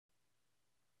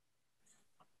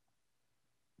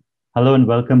Hello and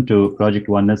welcome to Project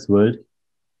Oneness World.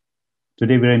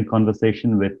 Today we're in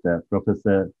conversation with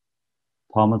Professor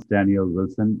Thomas Daniel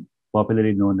Wilson,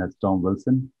 popularly known as Tom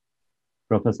Wilson,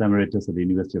 Professor Emeritus at the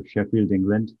University of Sheffield,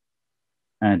 England,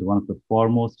 and one of the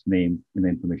foremost names in the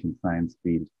information science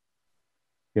field.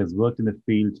 He has worked in the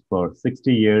field for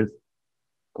 60 years,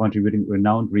 contributing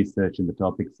renowned research in the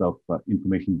topics of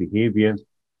information behavior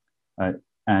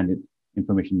and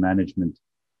information management.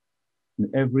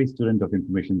 And every student of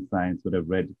information science would have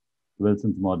read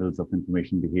Wilson's models of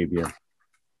information behavior.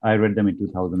 I read them in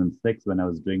 2006 when I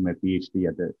was doing my PhD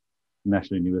at the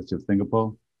National University of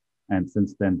Singapore. And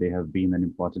since then, they have been an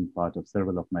important part of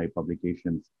several of my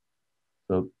publications.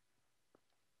 So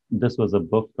this was a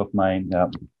book of mine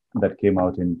that came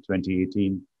out in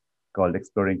 2018 called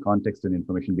Exploring Context in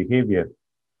Information Behavior.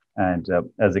 And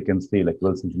as you can see, like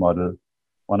Wilson's model,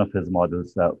 one of his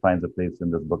models finds a place in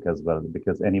this book as well,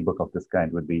 because any book of this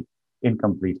kind would be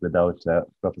incomplete without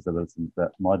Professor Wilson's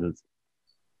models.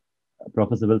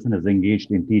 Professor Wilson has engaged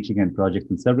in teaching and projects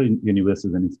in several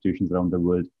universities and institutions around the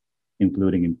world,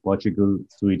 including in Portugal,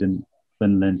 Sweden,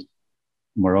 Finland,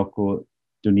 Morocco,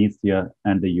 Tunisia,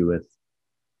 and the US.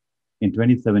 In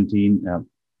 2017,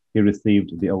 he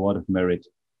received the Award of Merit,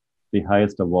 the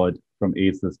highest award from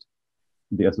ASIST,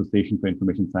 the Association for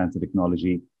Information Science and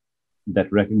Technology,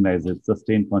 that recognizes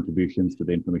sustained contributions to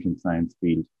the information science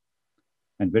field.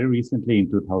 And very recently, in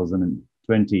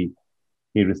 2020,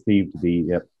 he received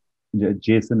the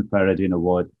Jason Faradin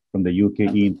Award from the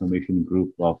UK E-Information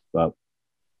Group of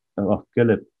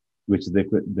CILIP, which is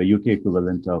the UK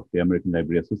equivalent of the American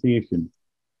Library Association.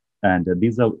 And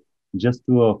these are just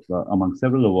two of among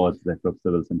several awards that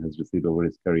Professor Wilson has received over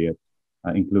his career,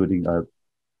 including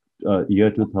year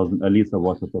 2000 Alice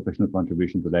Award for Professional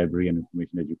Contribution to Library and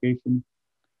Information Education,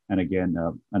 and again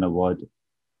an award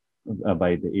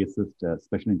by the ASIST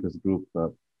Special Interest Group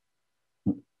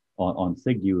on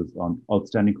SIG use on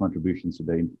outstanding contributions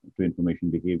to information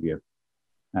behavior.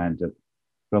 And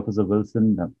Professor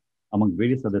Wilson, among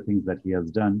various other things that he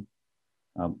has done,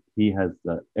 he has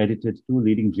edited two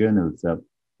leading journals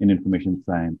in information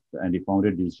science, and he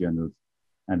founded these journals.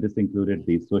 And this included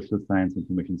the Social Science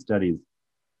Information Studies,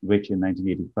 which in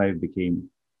 1985 became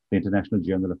the International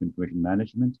Journal of Information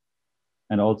Management,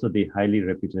 and also the highly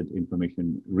reputed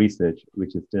Information Research,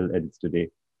 which is still edits today.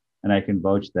 And I can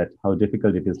vouch that how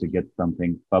difficult it is to get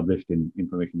something published in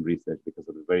Information Research because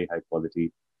of the very high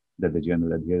quality that the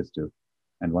journal adheres to.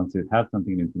 And once you have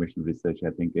something in Information Research,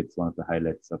 I think it's one of the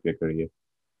highlights of your career.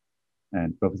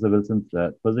 And Professor Wilson's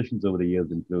positions over the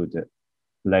years include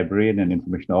librarian and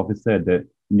information officer at the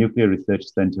Nuclear Research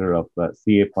Center of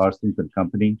C.A. Parsons and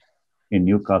Company in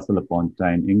Newcastle upon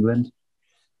Tyne, England,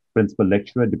 principal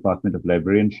lecturer, Department of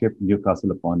Librarianship,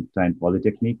 Newcastle upon Tyne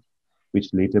Polytechnic, which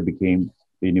later became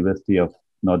the University of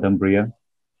Northumbria,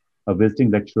 a visiting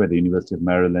lecturer at the University of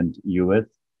Maryland, US,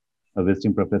 a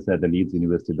visiting professor at the Leeds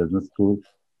University Business School,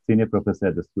 senior professor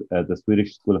at the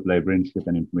Swedish School of Librarianship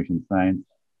and Information Science,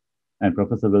 and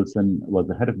Professor Wilson was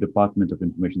the head of Department of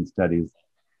Information Studies,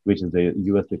 which is the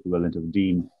US equivalent of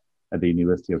Dean at the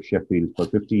University of Sheffield for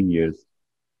 15 years.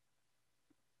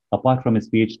 Apart from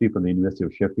his PhD from the University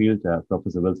of Sheffield,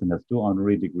 Professor Wilson has two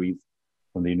honorary degrees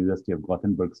from the University of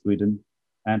Gothenburg, Sweden,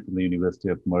 and from the University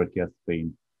of Murcia,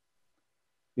 Spain.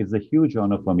 It's a huge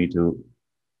honor for me to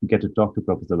get to talk to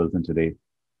Professor Wilson today.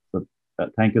 So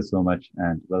thank you so much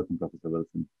and welcome, Professor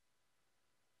Wilson.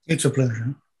 It's a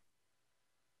pleasure.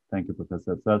 Thank you,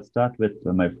 Professor. So I'll start with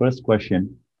my first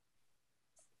question.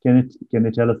 Can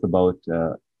you tell us about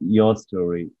your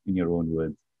story in your own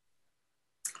words?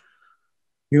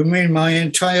 You mean my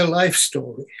entire life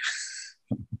story?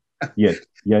 Yes,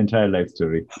 your entire life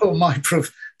story. Oh, my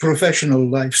professional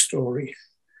life story.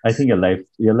 I think your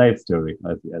life story,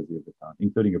 as you found,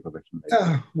 including your professional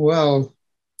life. Well,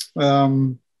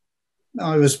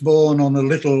 I was born on a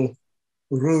little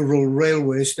rural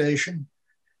railway station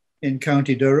in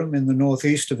County Durham in the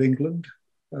northeast of England.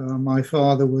 My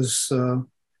father was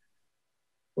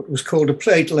what was called a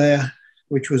plate layer,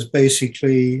 which was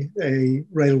basically a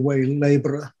railway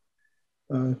labourer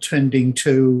tending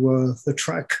to the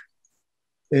track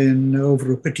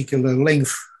over a particular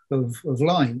length of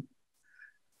line.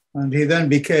 And he then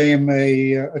became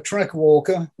a track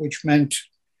walker, which meant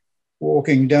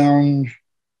walking down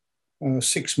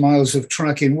 6 miles of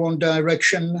track in one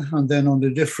direction, and then on a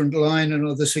different line,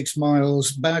 another 6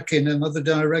 miles back in another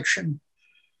direction,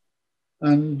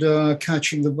 and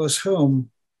catching the bus home.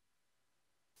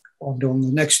 And on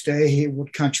the next day, he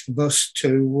would catch the bus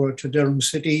to Durham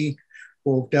City,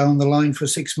 walk down the line for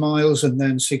 6 miles, and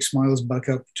then 6 miles back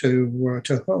up to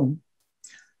home.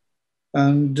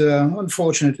 And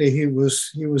unfortunately, he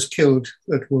was killed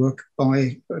at work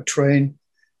by a train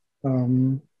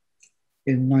in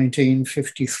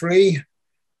 1953,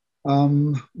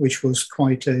 which was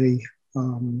quite a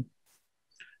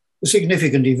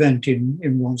significant event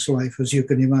in one's life, as you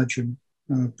can imagine.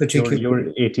 Particularly, you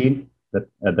were 18 at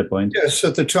that point? Yes,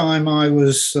 at the time I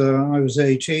was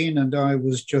 18, and I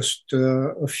was just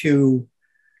a few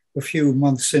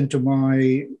months into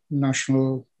my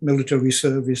national military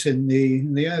service in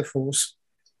the Air Force.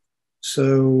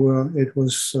 So it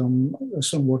was a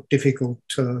somewhat difficult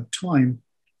time.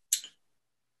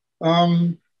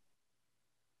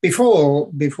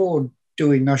 Before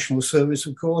doing national service,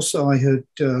 of course, I had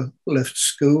left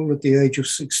school at the age of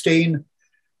 16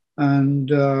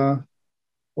 and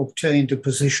obtained a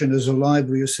position as a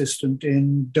library assistant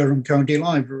in Durham County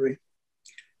Library.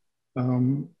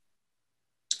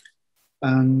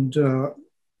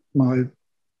 My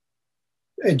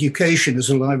education as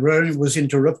a librarian was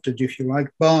interrupted, if you like,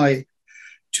 by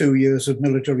 2 years of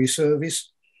military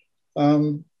service.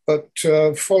 But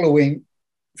following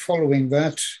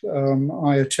that,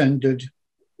 I attended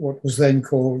what was then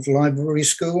called library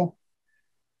school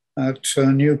at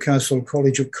Newcastle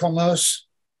College of Commerce,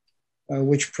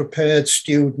 which prepared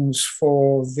students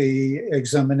for the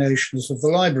examinations of the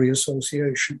Library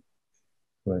Association,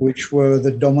 right, which were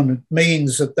the dominant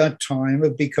means at that time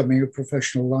of becoming a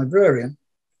professional librarian.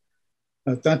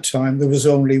 At that time, there was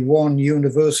only one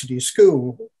university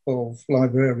school of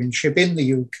librarianship in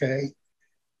the UK,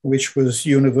 which was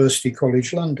University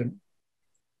College London.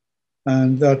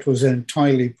 And that was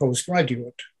entirely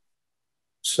postgraduate.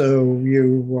 So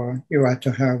you had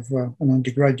to have an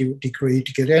undergraduate degree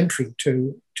to get entry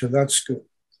to that school.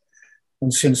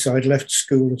 And since I'd left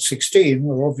school at 16,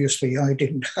 well, obviously I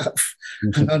didn't have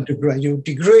an undergraduate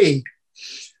degree.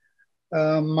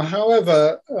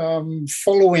 However,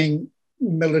 following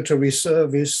military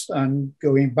service and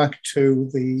going back to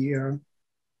the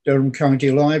Durham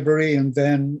County Library and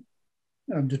then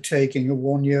undertaking a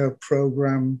one-year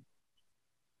program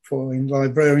in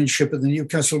librarianship at the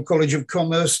Newcastle College of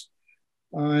Commerce,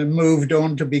 I moved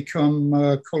on to become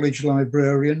a college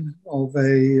librarian of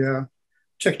a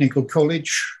technical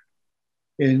college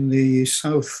in the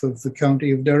south of the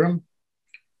county of Durham.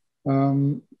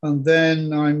 And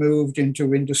then I moved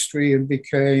into industry and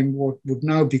became what would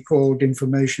now be called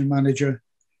information manager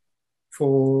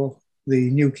for the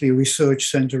Nuclear Research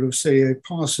Centre of C.A.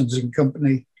 Parsons and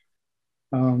Company.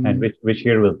 And which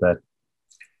year was that?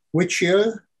 Which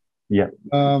year? Yeah.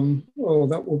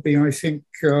 That would be, I think,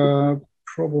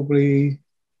 probably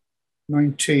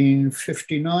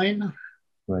 1959.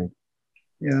 Right.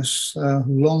 Yes,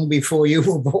 long before you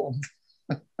were born.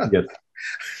 Yes.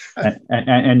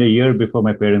 And a year before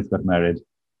my parents got married.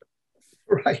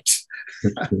 Right.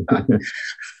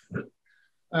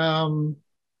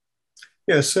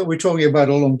 Yes, so we're talking about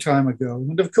a long time ago.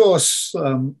 And of course,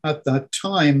 at that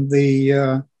time,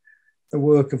 the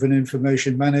work of an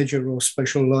information manager or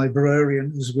special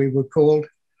librarian, as we were called,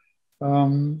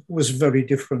 was very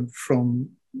different from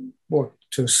what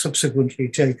has subsequently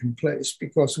taken place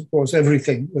because, of course,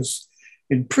 everything was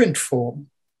in print form.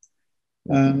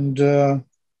 And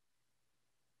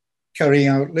carrying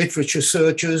out literature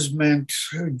searches meant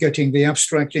getting the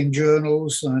abstracting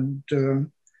journals and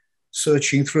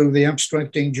searching through the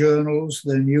abstracting journals,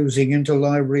 then using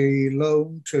interlibrary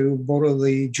loan to borrow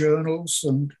the journals,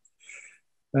 and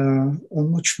a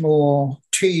much more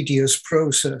tedious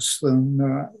process than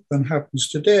happens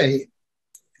today.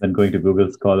 Than going to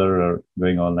Google Scholar or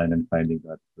going online and finding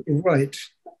that. Right.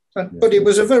 But it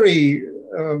was a very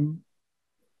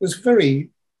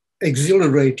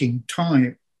exhilarating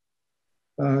time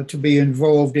to be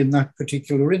involved in that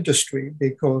particular industry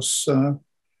because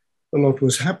a lot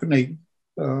was happening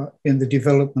in the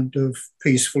development of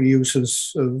peaceful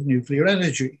uses of nuclear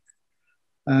energy.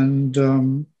 And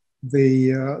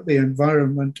the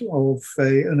environment of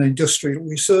an industrial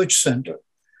research center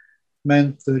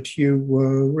meant that you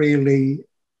were really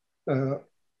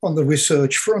on the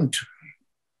research front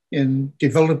in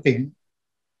developing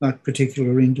that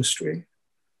particular industry.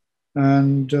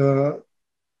 And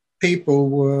people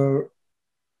were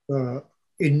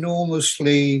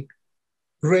enormously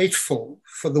grateful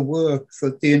for the work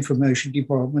that the information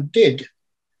department did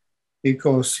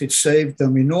because it saved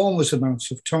them enormous amounts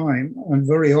of time and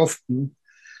very often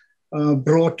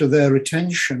brought to their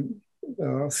attention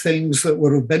things that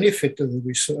were of benefit to the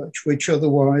research, which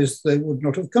otherwise they would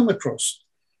not have come across.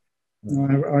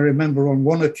 I remember on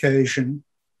one occasion,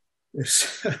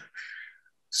 this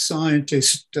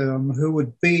scientist who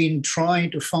had been trying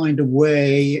to find a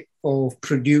way of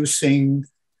producing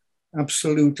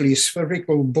absolutely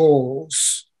spherical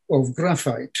balls of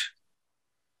graphite.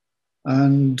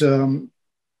 And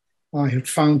I had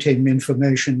found him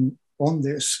information on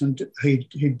this, and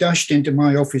he dashed into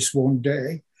my office one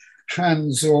day,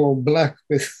 hands all black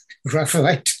with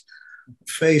graphite,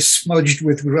 face smudged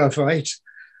with graphite,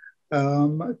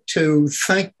 to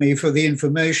thank me for the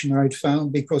information I'd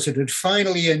found, because it had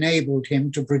finally enabled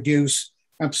him to produce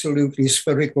absolutely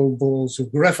spherical balls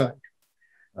of graphite,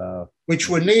 which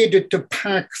were needed to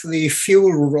pack the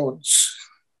fuel rods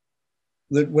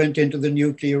that went into the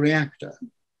nuclear reactor.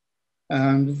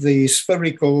 And the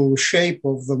spherical shape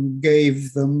of them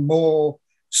gave them more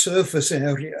surface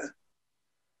area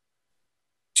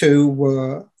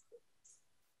to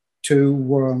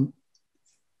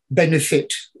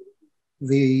benefit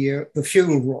the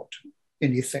fuel rod,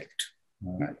 in effect.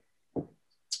 Right.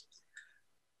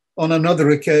 On another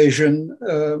occasion,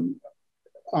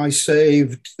 I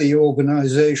saved the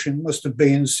organization, must have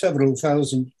been several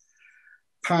thousand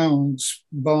pounds,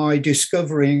 by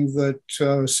discovering that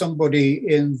somebody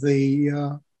in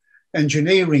the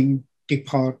engineering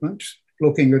department,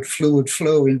 looking at fluid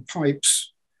flow in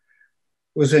pipes,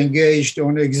 was engaged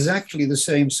on exactly the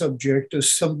same subject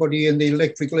as somebody in the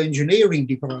electrical engineering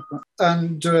department.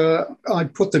 And I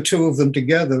put the two of them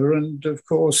together, and of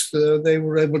course they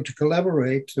were able to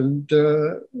collaborate and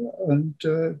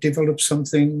develop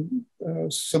something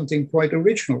quite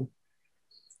original.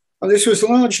 And this was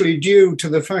largely due to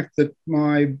the fact that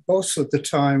my boss at the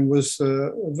time was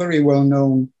a very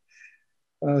well-known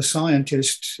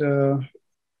scientist,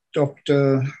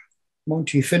 Dr.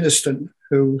 Monty Finiston,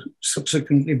 who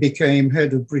subsequently became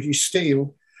head of British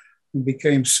Steel and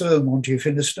became Sir Monty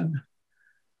Finiston,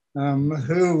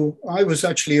 who I was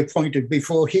actually appointed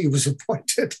before he was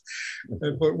appointed.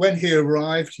 But when he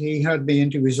arrived, he had me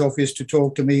into his office to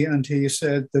talk to me, and he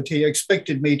said that he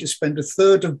expected me to spend a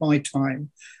third of my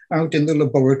time out in the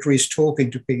laboratories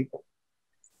talking to people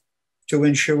to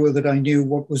ensure that I knew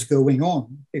what was going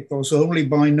on, because only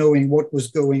by knowing what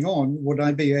was going on would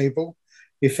I be able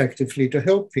effectively to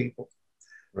help people.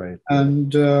 Right.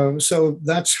 And so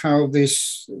that's how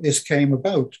this came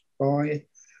about,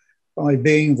 by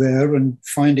being there and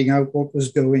finding out what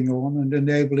was going on and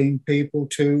enabling people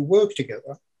to work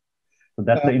together. So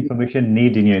that's the information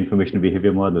need in your information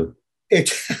behavior model.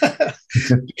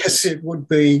 Yes, it would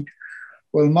be.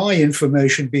 Well, my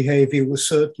information behavior was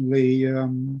certainly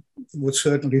would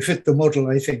certainly fit the model,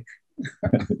 I think.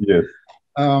 Yes.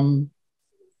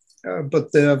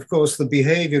 But of course, the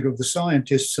behavior of the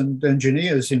scientists and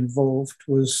engineers involved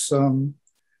was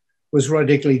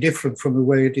radically different from the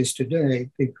way it is today,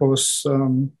 because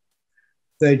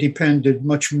they depended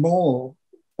much more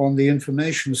on the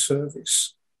information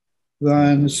service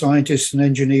than scientists and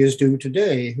engineers do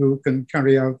today, who can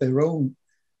carry out their own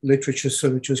literature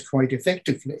searches quite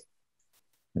effectively.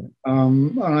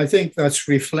 And I think that's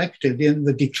reflected in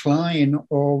the decline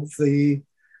of the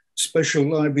special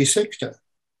library sector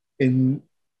in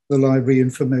the library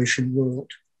information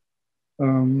world.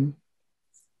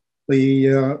 The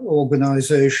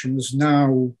organizations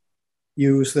now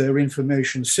use their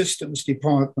information systems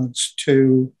departments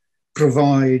to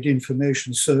provide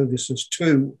information services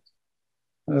to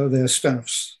their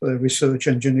staffs, their research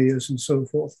engineers and so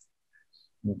forth.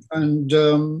 And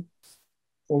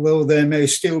although there may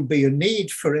still be a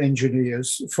need for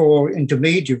engineers, for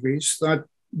intermediaries, that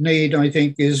need, I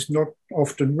think, is not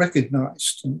often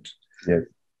recognized. And yes,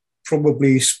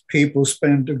 probably people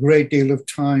spend a great deal of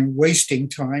time wasting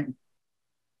time,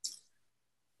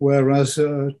 whereas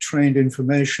a trained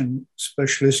information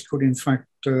specialist could, in fact,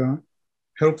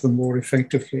 help them more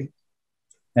effectively.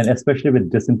 And especially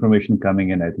with disinformation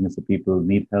coming in, I think so people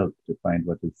need help to find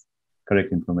what is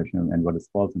correct information and what is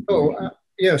false information. Oh,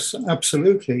 yes,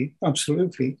 absolutely,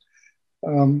 absolutely.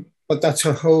 But that's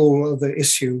a whole other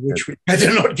issue, which we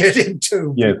better not get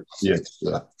into. Yes, yes.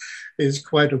 It's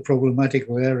quite a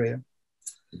problematical area.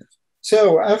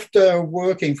 So after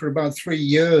working for about 3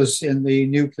 years in the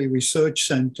Nuclear Research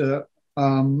Centre,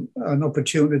 an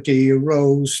opportunity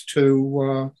arose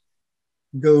to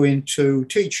go into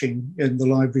teaching in the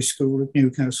library school at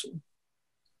Newcastle.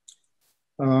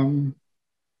 From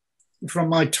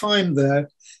my time there,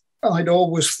 I'd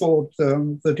always thought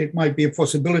that it might be a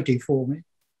possibility for me.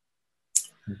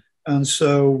 And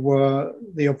so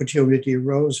the opportunity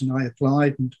arose and I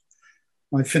applied, and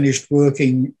I finished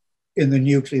working in the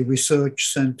Nuclear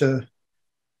Research Centre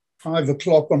 5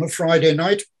 o'clock on a Friday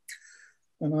night.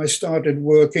 And I started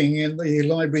working in the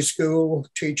library school,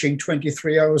 teaching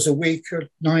 23 hours a week at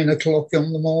 9 o'clock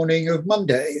in the morning of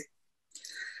Monday.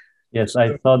 Yes,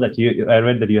 I saw that I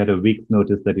read that you had a week's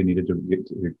notice that you needed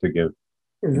to give.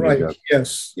 in your Right. job?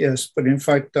 Yes. But in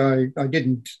fact, I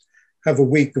didn't have a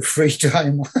week of free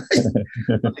time.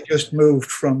 I just moved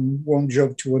from one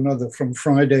job to another, from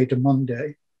Friday to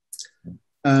Monday.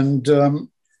 And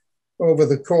over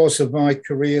the course of my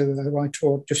career, I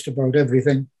taught just about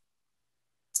everything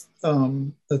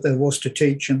that there was to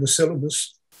teach in the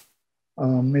syllabus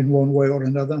in one way or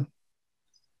another.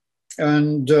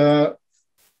 And I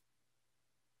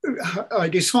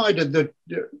decided that,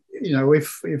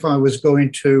 if I was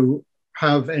going to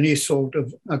have any sort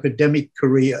of academic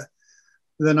career,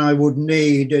 then I would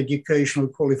need educational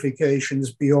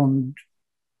qualifications beyond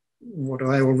what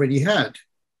I already had,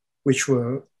 which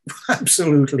were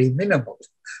absolutely minimal,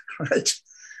 right?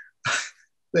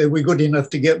 They were good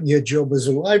enough to get me a job as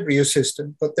a library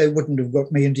assistant, but they wouldn't have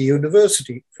got me into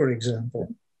university, for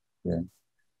example. Yeah.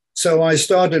 So I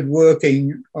started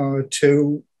working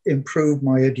to improve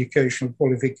my educational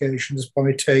qualifications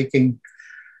by taking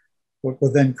what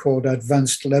were then called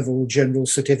advanced level general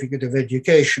certificate of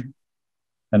education.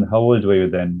 And how old were you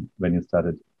then when you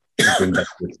started doing that,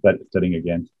 studying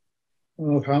again?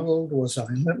 Oh, how old was I?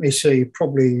 Let me see,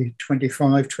 probably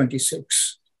 25,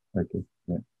 26. Okay,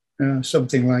 yeah.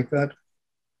 Something like that.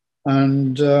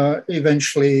 And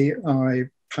eventually I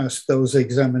passed those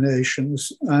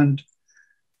examinations and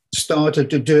started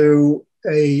to do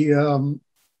an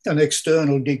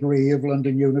external degree of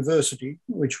London University,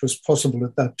 which was possible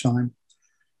at that time.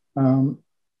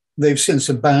 They've since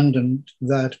abandoned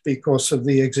that because of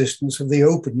the existence of the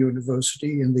Open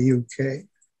University in the UK,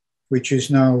 which is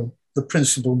now the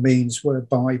principal means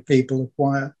whereby people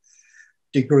acquire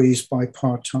degrees by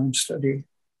part-time study.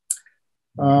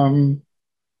 The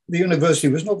university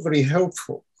was not very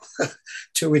helpful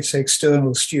to its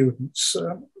external students.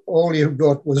 All you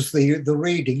got was the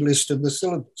reading list of the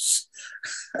syllabus.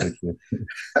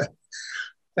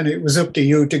 And it was up to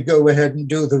you to go ahead and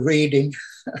do the reading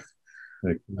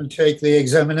and take the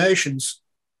examinations,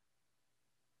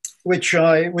 which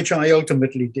I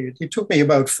ultimately did. It took me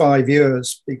about 5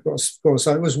 years because, of course,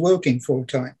 I was working full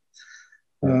time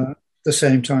at the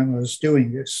same time I was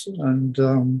doing this. And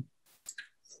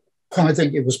I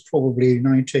think it was probably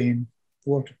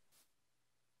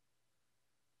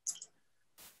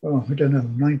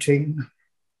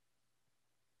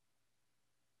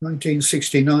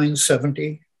 1969,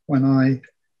 70, when I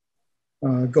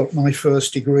got my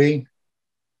first degree.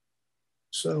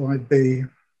 So I'd be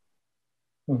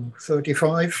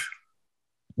 35.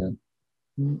 Yeah.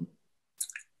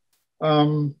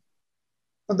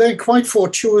 And then quite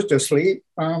fortuitously,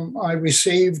 I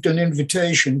received an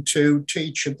invitation to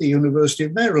teach at the University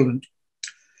of Maryland.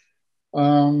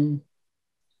 The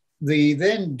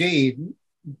then dean,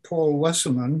 Paul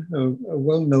Wasserman, a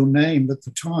well-known name at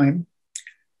the time,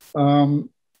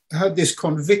 had this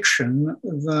conviction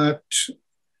that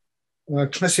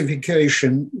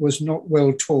classification was not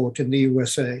well taught in the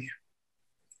USA.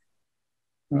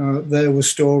 There were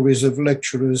stories of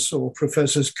lecturers or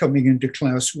professors coming into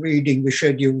class, reading the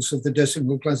schedules of the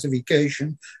decimal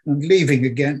classification and leaving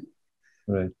again.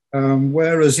 Right.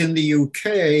 Whereas in the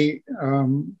UK,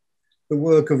 the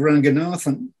work of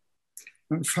Ranganathan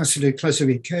and faceted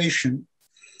classification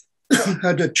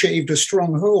had achieved a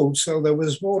strong hold. So there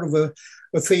was more of a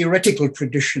theoretical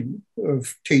tradition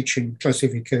of teaching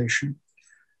classification.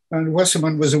 And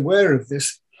Wasserman was aware of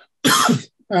this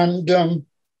and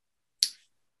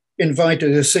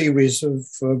invited a series of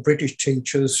British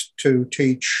teachers to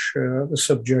teach the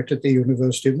subject at the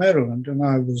University of Maryland. And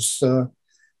I was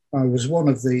one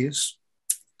of these.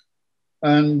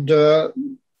 And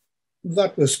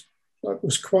that was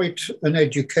quite an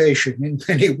education in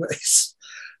many ways.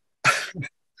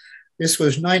 This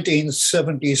was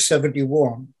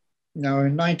 1970-71. Now,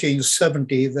 in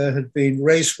 1970, there had been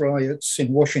race riots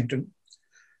in Washington,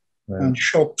 right, and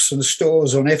shops and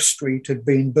stores on F Street had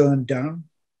been burned down.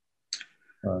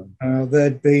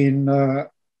 There'd been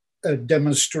a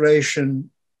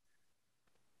demonstration.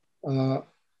 The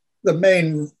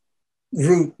main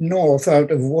route north out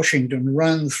of Washington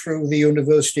ran through the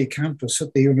university campus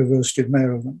at the University of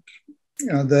Maryland.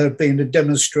 There had been a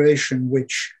demonstration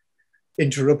which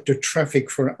interrupted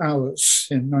traffic for hours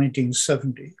in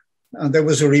 1970. And there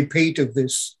was a repeat of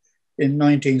this in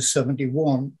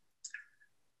 1971.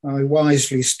 I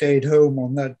wisely stayed home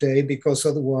on that day because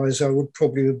otherwise I would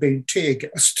probably have been tear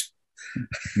gassed.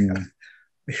 Yeah.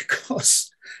 Because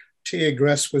tear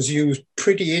gas was used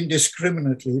pretty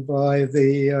indiscriminately by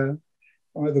the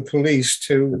police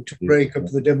to break up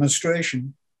the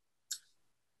demonstration.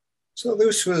 So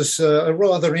this was a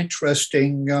rather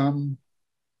interesting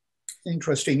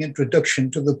introduction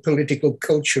to the political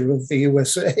culture of the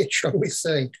USA, shall we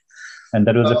say. And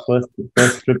that was the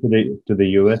first trip to the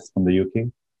US from the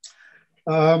UK?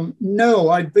 No,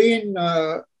 I'd been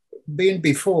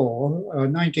before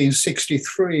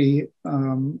 1963.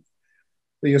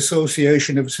 The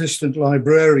Association of Assistant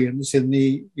Librarians in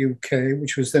the UK,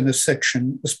 which was then a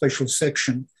special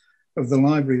section of the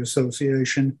Library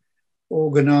Association,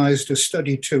 organised a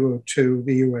study tour to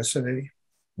the USA.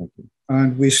 Okay.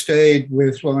 And we stayed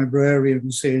with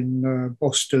librarians in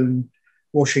Boston,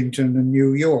 Washington, and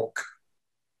New York,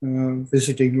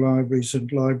 visiting libraries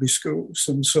and library schools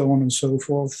and so on and so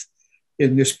forth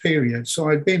in this period. So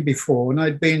I'd been before, and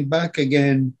I'd been back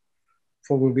again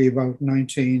probably about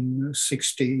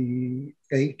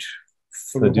 1968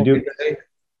 for so did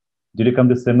you come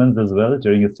to Simmons as well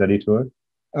during your study tour?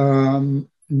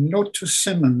 Not to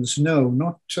Simmons, no,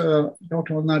 not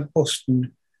on that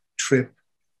Boston trip.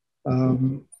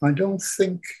 I don't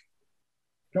think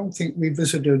we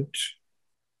visited.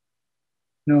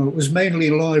 No, it was mainly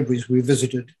libraries we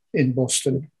visited in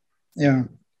Boston. Yeah.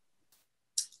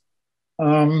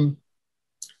 And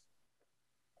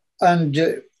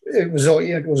it was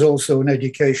also an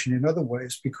education in other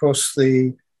ways, because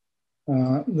the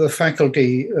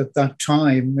faculty at that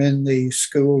time in the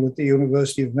school at the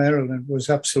University of Maryland was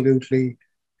absolutely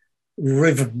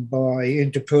riven by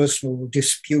interpersonal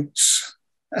disputes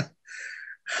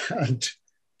and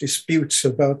disputes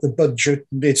about the budget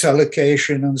and its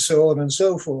allocation and so on and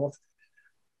so forth.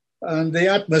 And the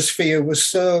atmosphere was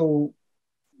so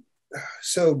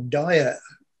dire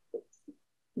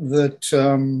that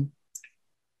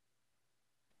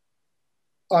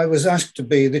I was asked to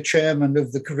be the chairman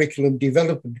of the Curriculum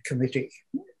Development Committee,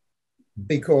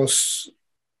 because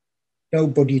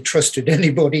nobody trusted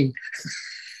anybody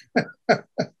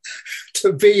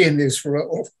to be in this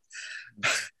role.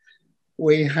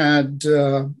 We had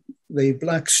the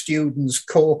Black Students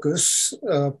Caucus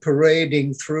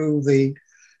parading through the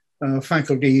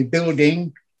faculty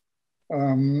building,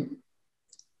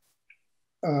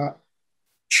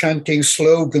 chanting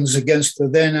slogans against the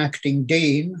then acting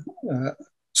dean.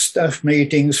 Staff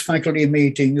meetings, faculty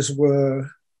meetings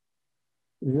were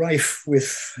rife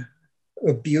with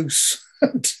abuse.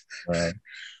 Right.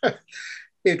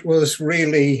 It was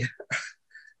really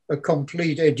a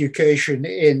complete education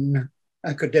in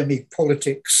academic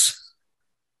politics.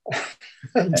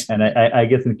 And I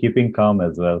guess in keeping calm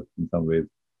as well, in some ways.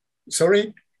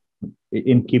 Sorry?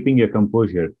 In keeping your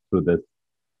composure through this.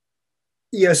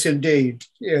 Yes, indeed.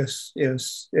 Yes.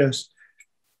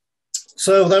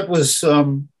 So that was,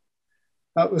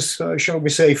 shall we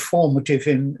say, formative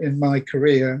in my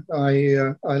career.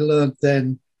 I learned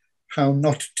then how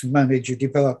not to manage a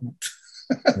department.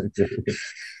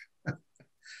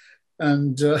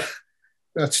 And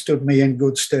that stood me in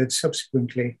good stead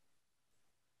subsequently.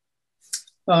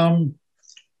 Yeah,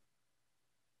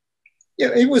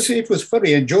 it was a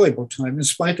very enjoyable time, in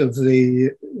spite of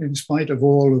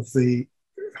all of the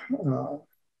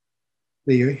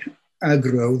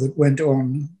aggro that went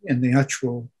on in the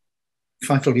actual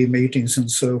faculty meetings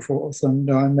and so forth. And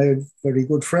I made very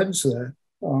good friends there.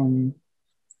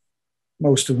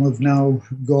 Most of them have now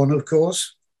gone, of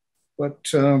course,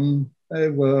 but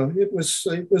it was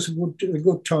a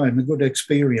good time, a good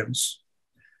experience.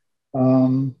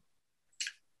 And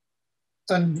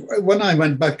when I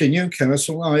went back to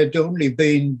Newcastle, I had only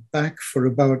been back for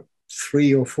about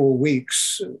 3 or 4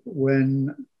 weeks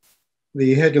when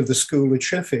the head of the school at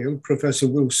Sheffield, Professor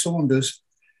Will Saunders,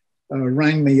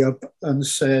 rang me up and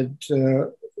said,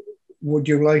 would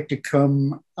you like to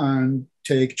come and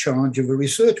take charge of a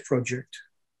research project?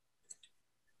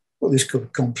 Well, this comes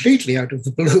completely out of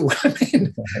the blue. I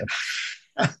mean,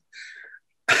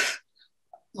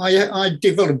 I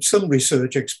developed some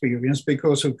research experience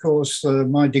because, of course,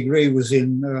 my degree was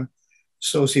in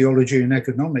sociology and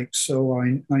economics, so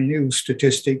I knew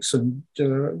statistics and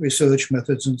research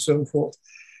methods and so forth.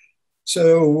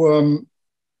 So,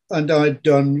 and I'd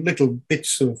done little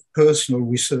bits of personal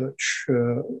research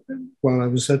while I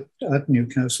was at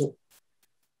Newcastle.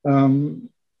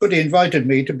 But he invited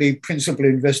me to be principal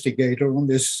investigator on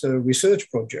this research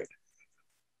project.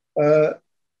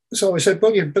 So I said,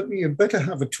 well, you better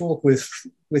have a talk with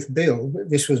Bill.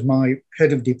 This was my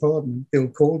head of department, Bill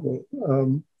Caldwell,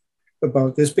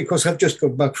 about this, because I've just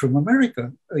got back from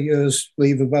America, a year's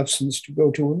leave of absence to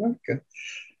go to America.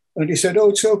 And he said, oh,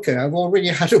 it's okay. I've already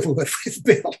had a word with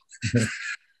Bill.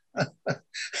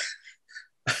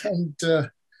 And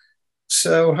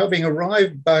so having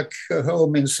arrived back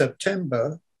home in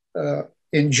September,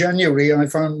 in January, I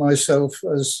found myself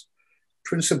as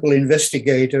principal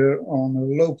investigator on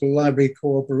a local library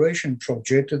cooperation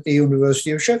project at the University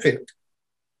of Sheffield.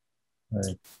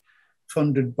 Right.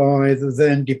 funded by the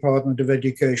then Department of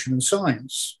Education and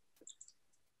Science.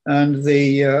 And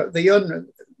the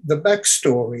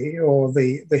backstory or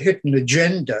the hidden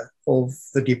agenda of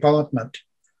the Department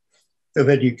of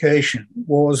Education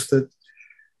was that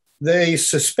they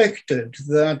suspected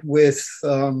that with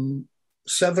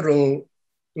several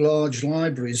large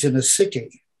libraries in a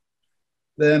city,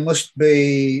 there must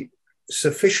be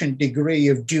sufficient degree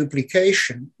of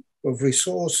duplication of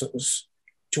resources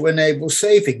to enable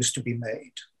savings to be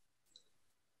made.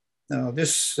 Now,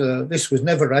 this was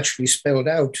never actually spelled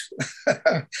out.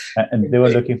 And they were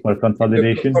looking for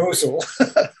consolidation. Proposal.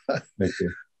 Okay.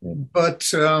 Yeah.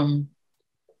 But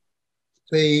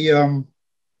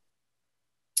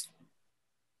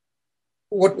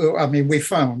we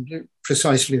found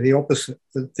precisely the opposite,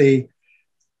 that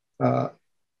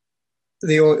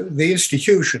the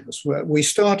institutions, we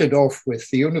started off with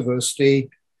the university,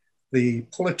 the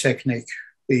polytechnic,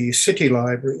 the city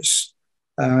libraries,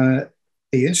 the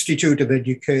Institute of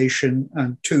Education,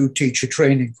 and 2 teacher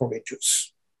training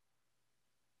colleges.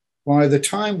 By the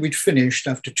time we'd finished,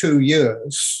 after 2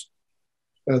 years,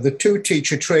 the 2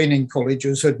 teacher training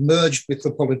colleges had merged with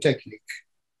the polytechnic,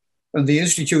 and the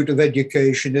Institute of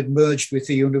Education had merged with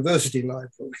the university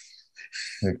library.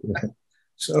 Okay.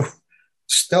 So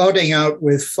starting out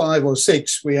with 5 or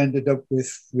 6, we ended up with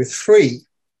 3.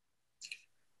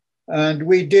 And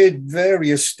we did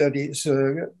various studies,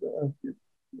 a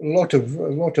lot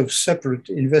of separate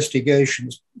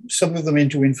investigations, some of them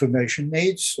into information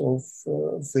needs of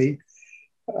the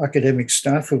academic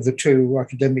staff of the 2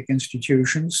 academic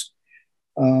institutions,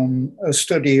 a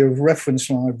study of reference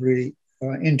library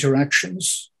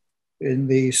interactions in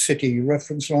the city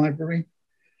reference library.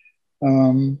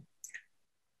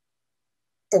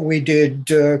 We did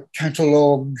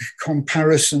catalogue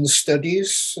comparison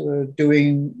studies,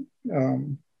 doing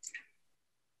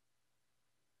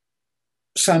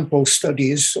sample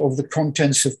studies of the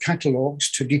contents of catalogues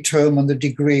to determine the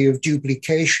degree of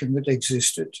duplication that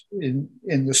existed in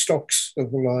the stocks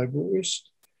of the libraries.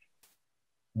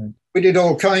 Right. We did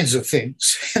all kinds of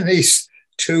things in these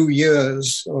 2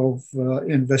 years of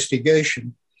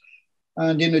investigation.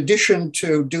 And in addition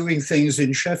to doing things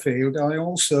in Sheffield, I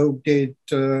also did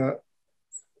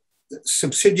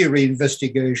subsidiary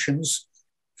investigations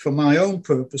for my own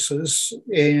purposes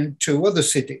in 2 other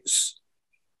cities.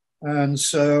 And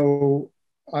so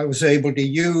I was able to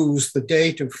use the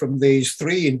data from these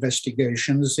 3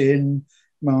 investigations in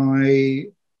my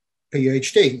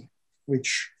PhD,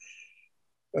 which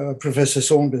Professor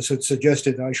Saunders had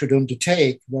suggested I should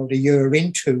undertake about a year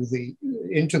into the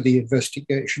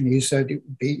investigation. He said,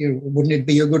 wouldn't it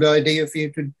be a good idea for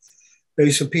you to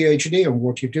base a PhD on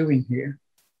what you're doing here?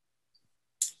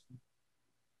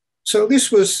 So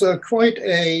this was quite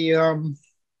a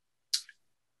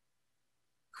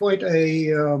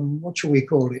what shall we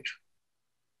call it?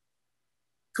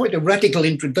 Quite a radical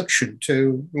introduction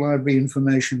to library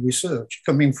information research,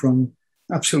 coming from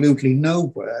absolutely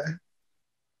nowhere.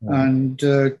 And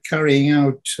directing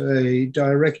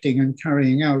and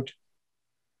carrying out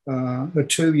a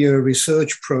 2-year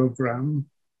research program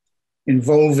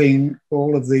involving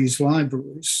all of these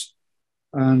libraries,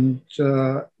 and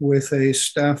with a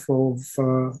staff of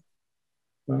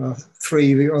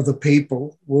 3 other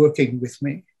people working with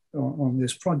me on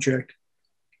this project,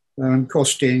 and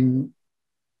costing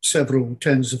several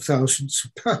tens of thousands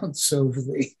of pounds over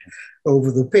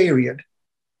the period.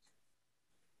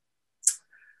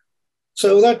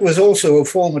 So that was also a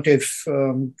formative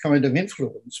kind of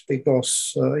influence,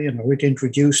 because it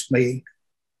introduced me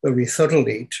very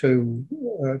thoroughly to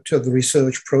the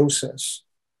research process,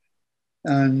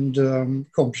 and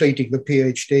completing the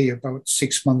PhD about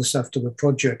 6 months after the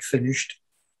project finished,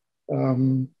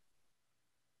 and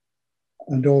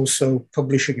also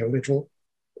publishing a little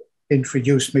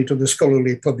introduced me to the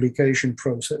scholarly publication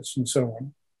process and so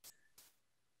on.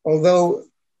 Although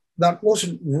that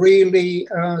wasn't really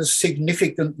as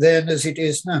significant then as it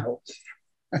is now.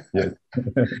 Yeah.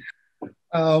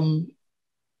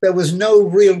 There was no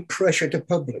real pressure to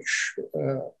publish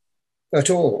at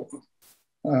all.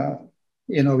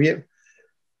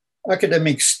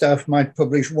 Academic staff might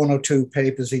publish 1 or 2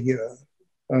 papers a year,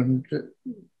 and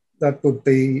that would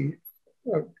be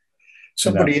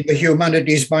somebody in the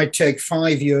humanities might take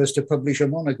 5 years to publish a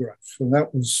monograph, and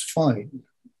that was fine.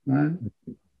 Right?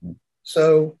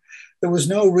 So there was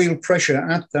no real pressure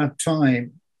at that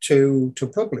time to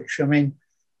publish,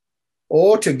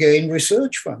 or to gain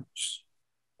research funds,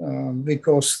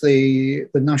 because the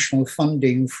national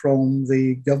funding from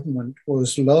the government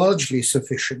was largely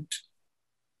sufficient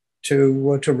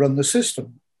to run the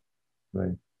system.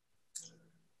 Right.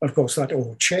 Of course, that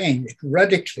all changed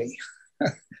radically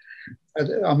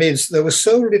I mean, there was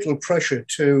so little pressure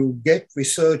to get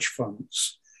research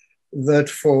funds that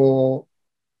for,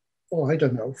 oh, I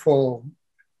don't know, for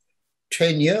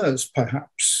 10 years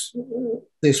perhaps,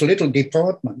 this little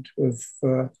department of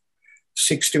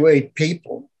 6 to 8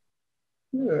 people,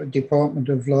 Department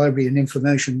of Library and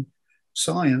Information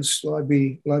Science,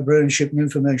 Librarianship and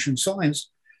Information Science,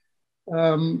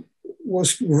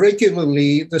 was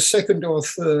regularly the second or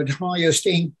third highest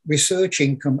research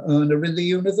income earner in the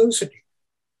university,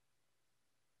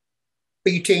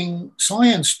 beating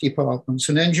science departments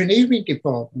and engineering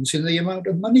departments in the amount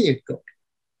of money it got.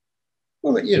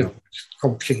 Well, you know, it's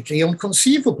completely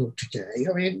inconceivable today.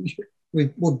 I mean,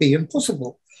 it would be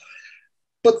impossible.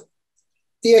 But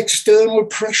the external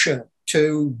pressure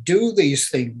to do these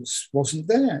things wasn't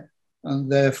there.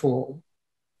 And therefore,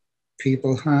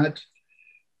 people had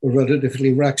a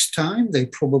relatively lax time. They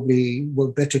probably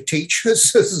were better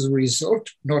teachers as a result,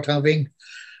 not having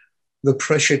the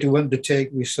pressure to undertake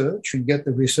research and get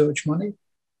the research money.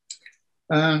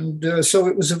 And so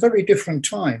it was a very different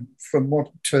time from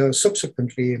what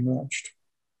subsequently emerged.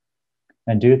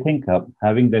 And do you think not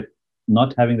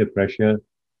having the pressure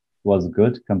was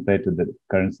good compared to the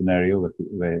current scenario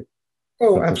where?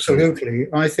 Oh, absolutely.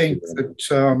 I think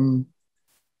that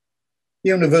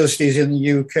universities in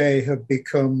the UK have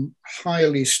become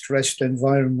highly stressed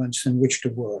environments in which to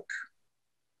work.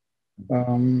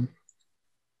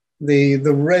 The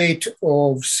rate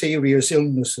of serious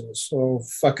illnesses of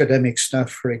academic staff,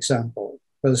 for example,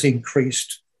 has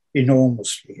increased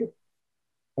enormously.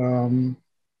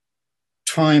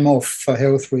 Time off for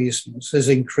health reasons has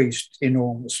increased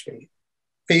enormously.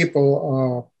 People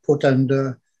are put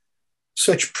under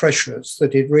such pressures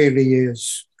that it really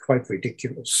is quite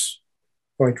ridiculous,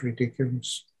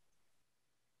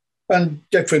 and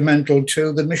detrimental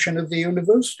to the mission of the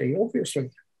university,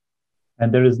 obviously.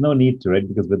 And there is no need to, right?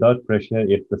 Because without pressure,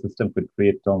 if the system could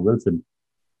create Tom Wilson,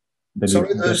 then so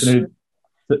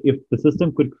if the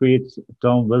system could create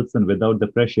Tom Wilson without the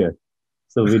pressure,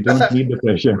 so we don't need the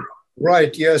pressure.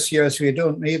 Right, yes, we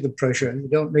don't need the pressure. You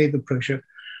don't need the pressure.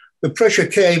 The pressure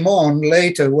came on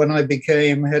later when I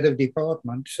became head of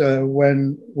department,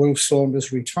 when Wilf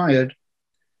Saunders retired,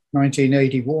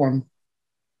 1981.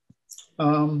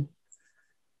 And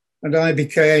I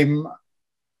became,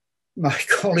 my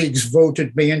colleagues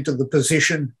voted me into the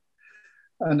position,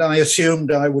 and I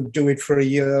assumed I would do it for a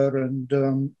year, and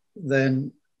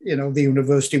then, you know, the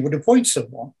university would appoint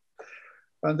someone.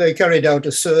 And they carried out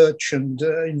a search and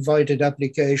invited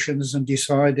applications and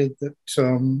decided that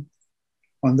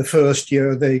on the first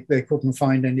year they couldn't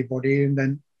find anybody. And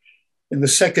then in the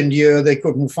second year they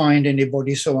couldn't find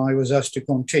anybody, so I was asked to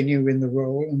continue in the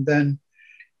role. And then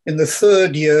in the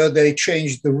third year they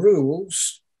changed the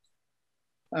rules,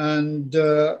 and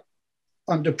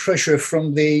under pressure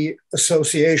from the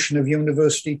Association of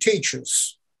University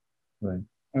Teachers. Right.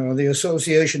 The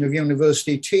Association of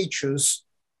University Teachers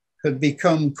had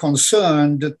become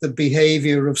concerned at the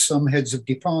behavior of some heads of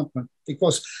department,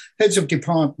 because heads of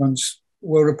departments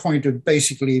were appointed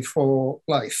basically for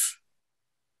life.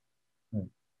 Right.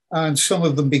 And some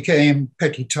of them became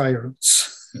petty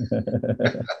tyrants.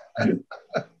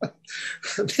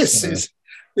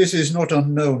 This is not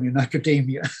unknown in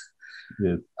academia.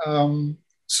 Yes.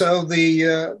 So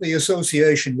the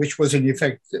association, which was in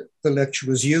effect the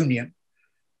lecturers' union,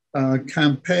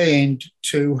 campaigned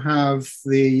to have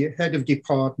the head of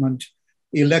department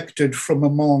elected from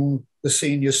among the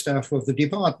senior staff of the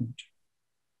department.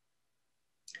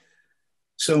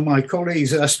 So my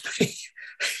colleagues asked me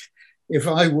if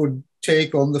I would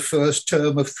take on the first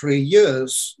term of 3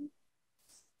 years,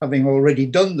 having already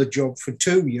done the job for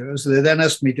 2 years. They then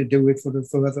asked me to do it for the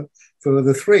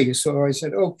further 3. So I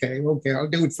said, okay, I'll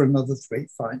do it for another 3,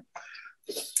 fine.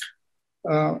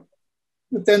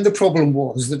 But then the problem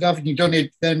was that having done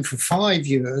it then for 5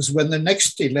 years, when the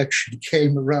next election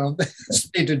came around, they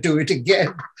asked me to do it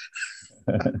again.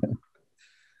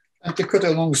 And to cut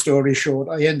a long story short,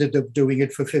 I ended up doing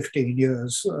it for 15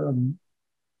 years.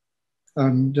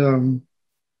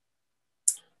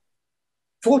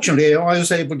 Fortunately, I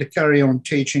was able to carry on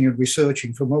teaching and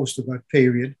researching for most of that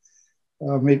period.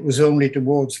 It was only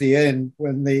towards the end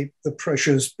when the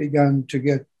pressures began to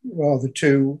get rather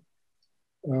too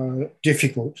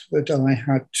difficult that I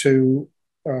had to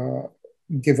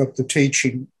give up the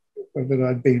teaching that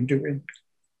I'd been doing.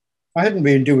 I hadn't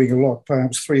been doing a lot,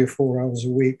 perhaps 3 or 4 hours a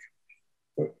week,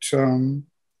 but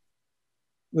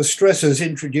the stresses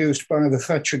introduced by the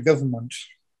Thatcher government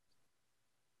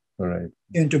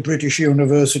into British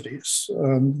universities,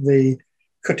 the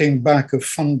cutting back of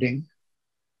funding.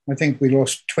 I think we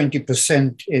lost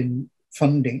 20% in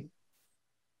funding.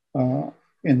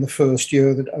 in the first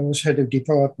year that I was head of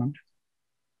department.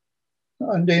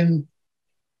 And in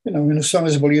a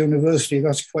sizable university,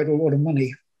 that's quite a lot of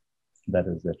money. That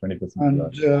is a 20%.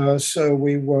 And so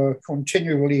we were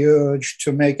continually urged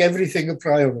to make everything a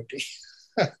priority.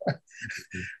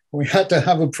 We had to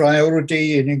have a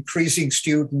priority in increasing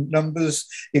student numbers,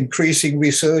 increasing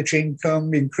research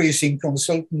income, increasing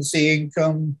consultancy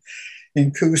income,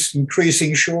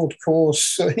 increasing short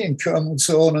course income, and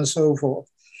so on and so forth.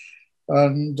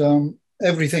 And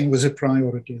everything was a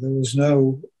priority. There was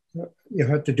you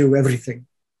had to do everything.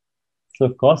 So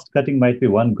cost cutting might be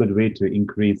one good way to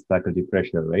increase faculty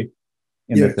pressure, right?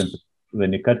 In Yes. the sense,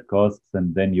 when you cut costs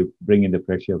and then you bring in the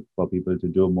pressure for people to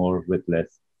do more with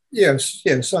less. Yes,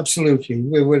 absolutely.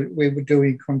 We were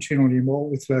doing continually more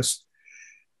with less.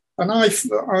 And I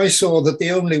saw that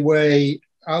the only way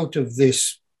out of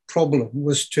this problem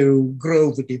was to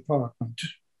grow the department,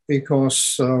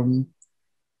 because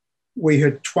we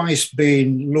had twice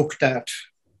been looked at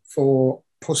for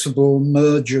possible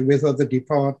merger with other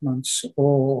departments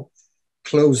or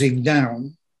closing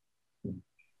down,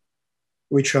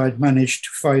 which I'd managed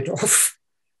to fight off.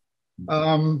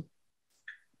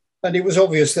 And it was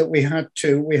obvious that we had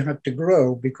to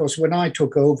grow, because when I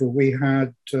took over, we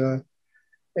had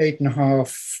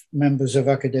 8.5 members of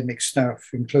academic staff,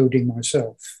 including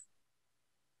myself.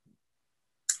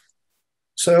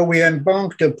 So we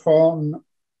embarked upon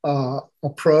a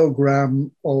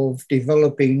program of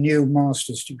developing new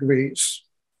master's degrees.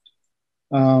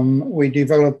 We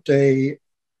developed an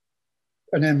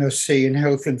MSc in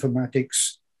health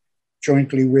informatics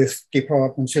jointly with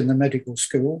departments in the medical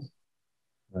school.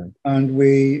 Right. And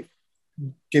we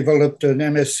developed an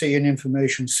MSc in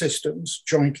information systems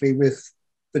jointly with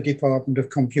the Department of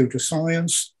Computer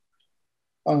Science.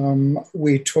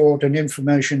 We taught an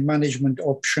information management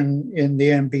option in the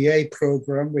MBA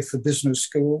program with the business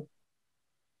school.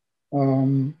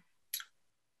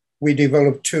 We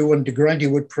developed 2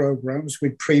 undergraduate programs.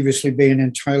 We'd previously been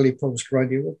entirely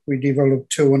postgraduate. We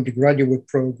developed 2 undergraduate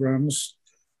programs,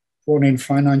 one in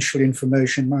financial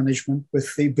information management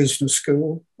with the business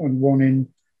school and one in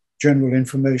general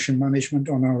information management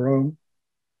on our own.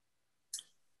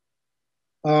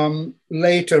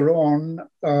 Later on,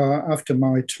 after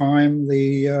my time,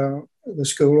 the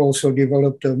school also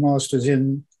developed a master's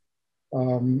in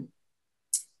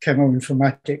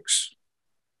chemoinformatics.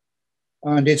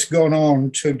 And it's gone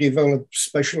on to develop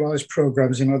specialized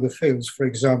programs in other fields, for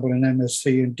example, an MSc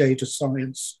in data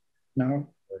science now.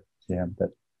 Yeah.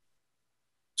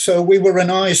 So we were an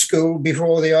iSchool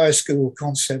before the iSchool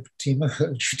concept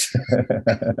emerged.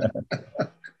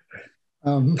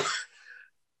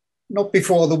 Not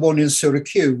before the one in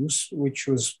Syracuse, which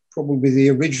was probably the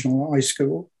original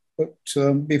iSchool, but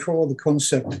before the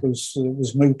concept was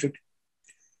mooted.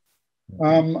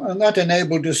 And that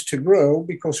enabled us to grow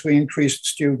because we increased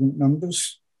student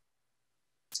numbers.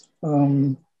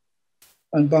 And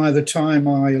by the time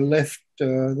I left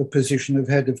the position of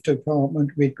head of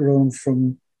department, we'd grown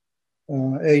from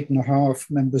 8.5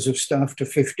 members of staff to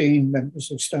 15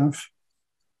 members of staff.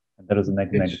 And that was in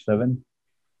 1997?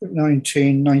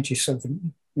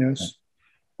 1997, yes.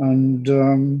 Okay. And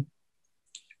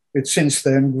it's since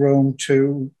then grown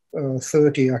to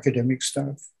 30 academic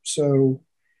staff. So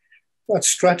that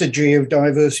strategy of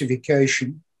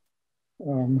diversification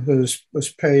has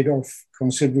paid off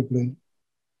considerably.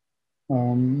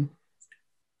 And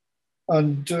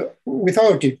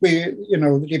without it,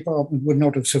 the department would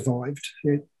not have survived.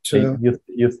 You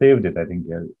saved it, I think.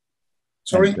 Yeah.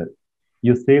 Sorry?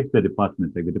 You saved the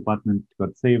department. Like the department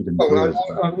got saved. And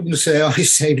I wouldn't say I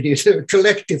saved it.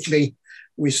 Collectively,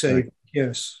 we saved it.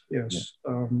 Yes. Yeah.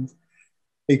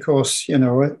 Because,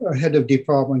 a head of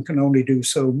department can only do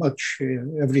so much.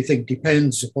 Everything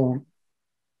depends upon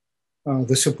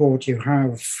the support you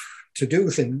have to do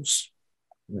things.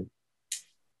 Right.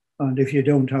 And if you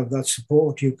don't have that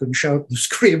support, you can shout and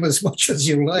scream as much as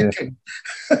you like.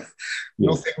 Yeah.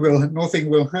 Nothing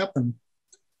will happen.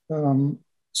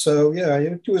 So yeah,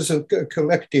 it was a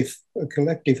collective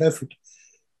effort.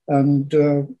 And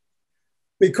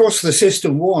because the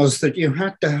system was that you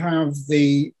had to have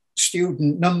the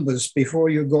student numbers before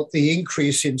you got the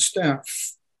increase in staff,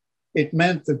 it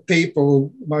meant that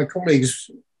people, my colleagues,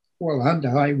 and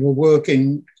I were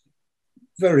working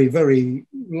very, very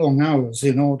long hours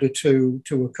in order to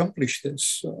accomplish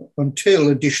this until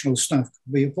additional staff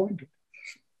could be appointed.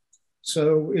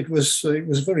 So it was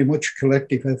very much a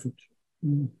collective effort.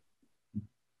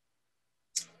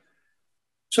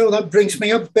 So that brings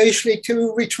me up basically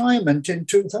to retirement in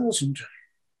 2000.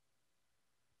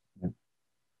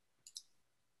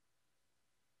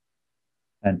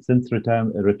 And since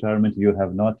retirement, you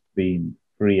have not been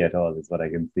free at all, is what I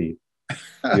can see.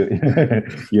 You,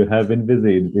 you have been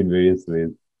busy in various ways.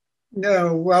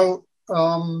 No, well,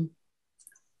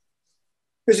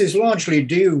 this is largely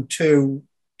due to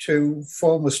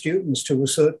former students to a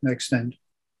certain extent.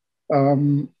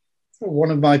 One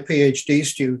of my PhD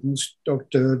students,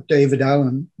 Dr. David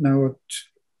Allen, now at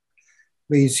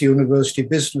Leeds University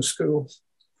Business School,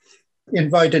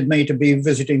 invited me to be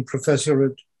visiting professor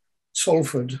at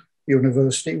Salford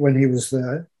University when he was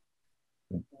there,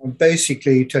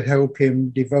 basically to help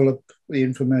him develop the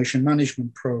information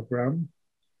management program.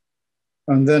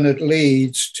 And then at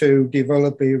Leeds to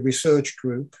develop a research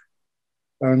group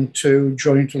and to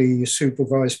jointly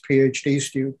supervise PhD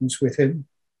students with him.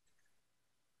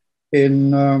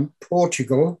 In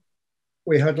Portugal,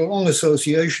 we had a long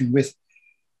association with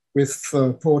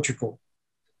Portugal,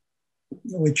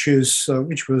 which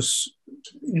was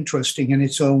interesting in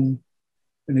its own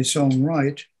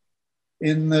right,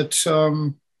 in that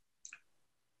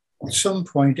at some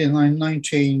point in the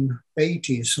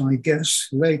 1980s, I guess,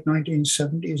 late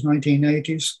 1970s,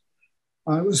 1980s,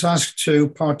 I was asked to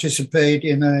participate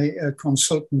in a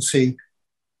consultancy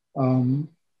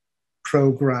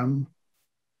program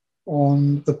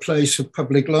on the place of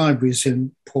public libraries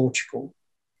in Portugal,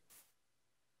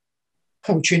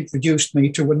 which introduced me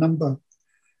to a number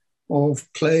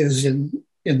of players in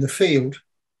the field.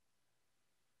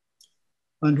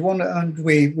 And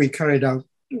we carried out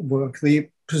work. The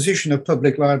position of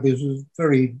public libraries was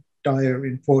very dire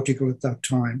in Portugal at that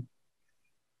time.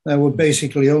 There were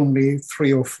basically only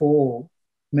 3 or 4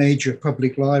 major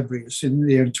public libraries in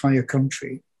the entire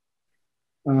country.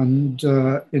 And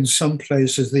in some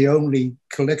places, the only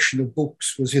collection of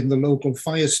books was in the local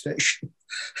fire station.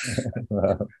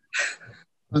 Wow.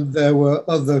 And there were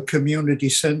other community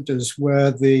centres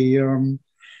where the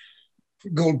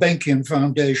Gulbenkian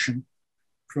Foundation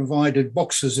provided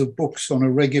boxes of books on a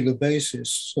regular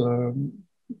basis,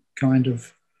 kind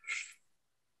of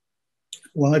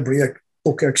library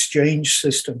book exchange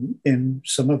system in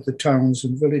some of the towns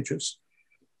and villages.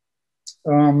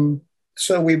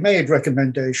 So we made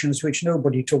recommendations which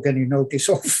nobody took any notice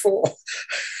of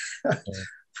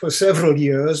for several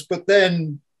years. But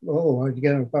then,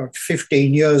 about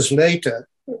 15 years later,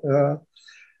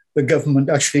 the government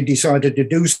actually decided to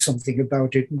do something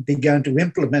about it and began to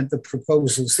implement the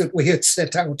proposals that we had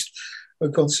set out a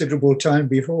considerable time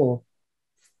before.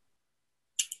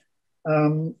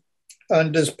 And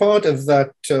as part of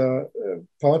that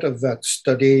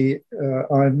study,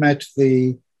 I met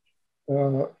the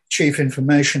Chief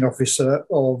Information Officer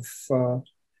of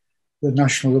the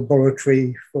National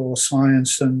Laboratory for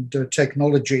Science and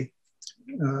Technology.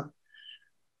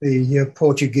 The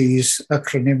Portuguese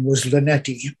acronym was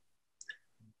LANETI.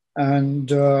 And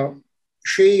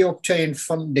she obtained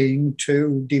funding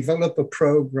to develop a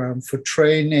program for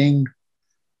training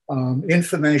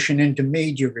information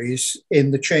intermediaries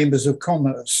in the chambers of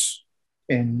commerce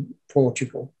in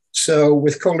Portugal. So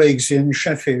with colleagues in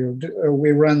Sheffield,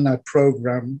 we ran that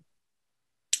program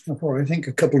for, I think,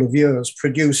 a couple of years,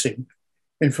 producing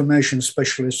information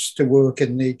specialists to work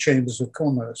in the chambers of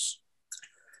commerce.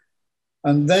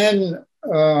 And then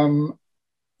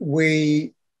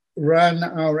we ran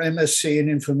our MSc in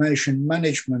Information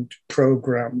Management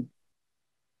program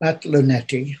at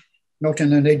LANETI, not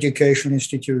in an educational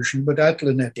institution, but at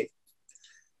LANETI,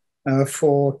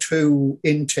 for 2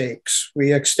 intakes.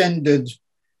 We extended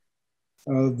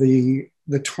the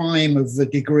time of the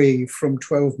degree from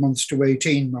 12 months to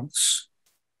 18 months.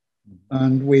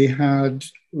 And we had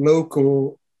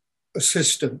local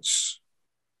assistants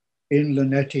in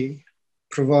LANETI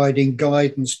providing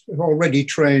guidance, already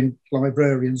trained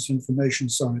librarians, information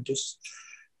scientists,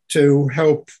 to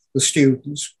help the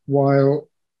students while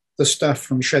the staff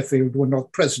from Sheffield were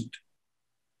not present.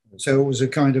 So it was a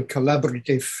kind of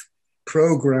collaborative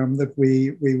program that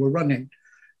we were running,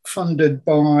 funded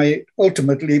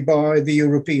ultimately by the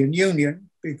European Union,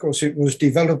 because it was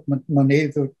development money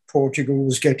that Portugal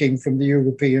was getting from the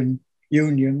European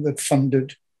Union that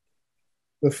funded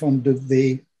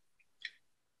the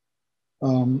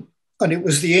and it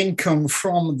was the income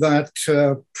from that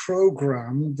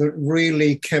program that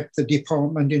really kept the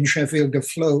department in Sheffield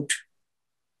afloat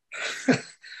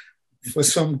for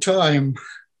some time,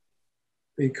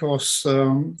 because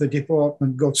the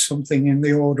department got something in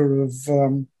the order of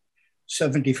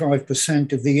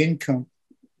 75% of the income,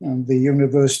 and the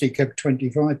university kept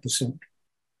 25%.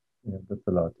 Yeah, that's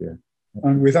a lot, yeah.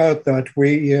 And without that,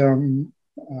 we,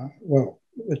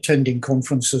 attending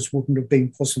conferences wouldn't have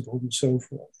been possible and so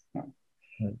forth.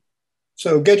 Right.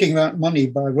 So getting that money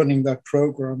by running that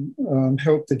program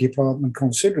helped the department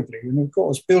considerably, and of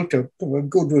course built up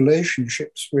good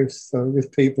relationships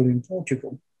with people in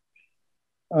Portugal.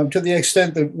 To the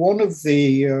extent that one of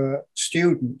the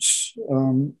students,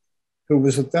 who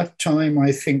was at that time,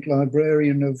 I think,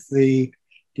 librarian of the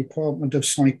Department of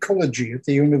Psychology at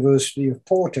the University of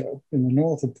Porto in the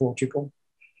north of Portugal,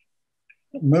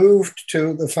 moved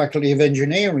to the Faculty of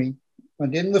Engineering.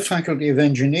 And in the Faculty of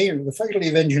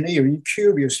Engineering,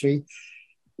 curiously,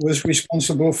 was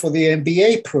responsible for the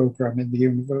MBA program in the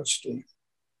university.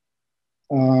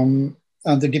 And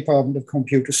the Department of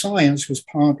Computer Science was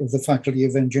part of the Faculty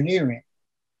of Engineering.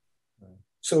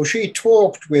 So she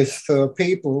talked with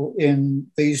people in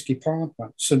these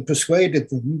departments and persuaded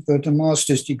them that a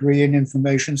master's degree in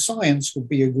information science would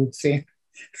be a good thing.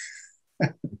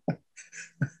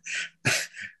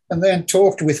 And then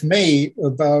talked with me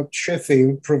about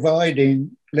Sheffield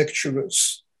providing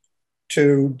lecturers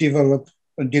to develop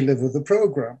and deliver the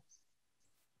program,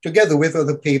 together with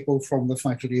other people from the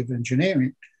Faculty of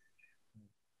Engineering.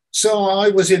 So I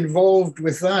was involved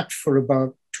with that for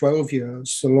about 12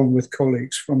 years, along with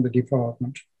colleagues from the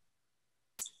department.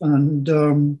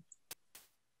 And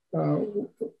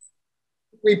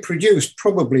we produced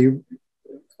probably,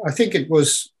 I think it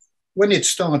was, when it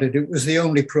started, it was the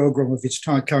only program of its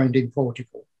kind in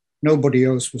Portugal. Nobody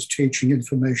else was teaching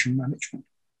information management.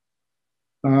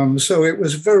 So it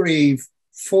was very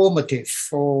formative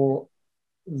for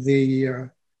the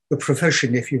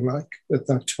profession, if you like, at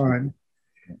that time.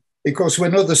 Because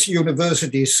when other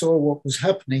universities saw what was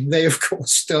happening, they, of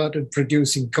course, started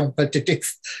producing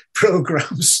competitive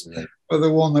programs for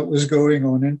the one that was going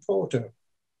on in Porto.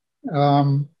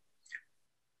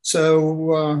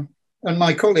 And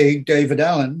my colleague, David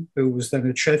Allen, who was then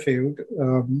at Sheffield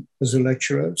as a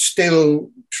lecturer, still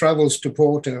travels to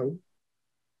Porto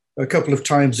a couple of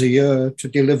times a year to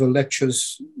deliver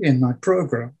lectures in that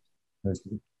program.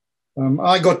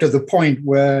 I got to the point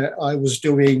where I was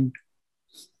doing,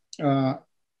 in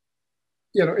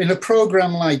a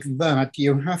program like that,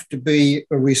 you have to be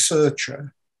a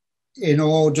researcher in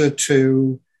order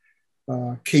to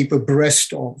keep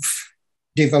abreast of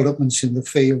developments in the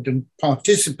field and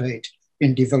participate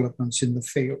in developments in the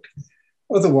field.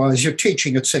 Otherwise, you're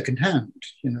teaching at second hand,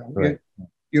 Right.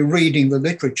 You're reading the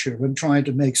literature and trying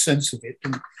to make sense of it.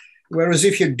 And whereas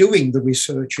if you're doing the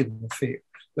research in the field,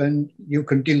 then you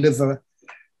can deliver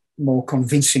more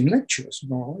convincing lectures,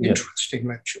 more interesting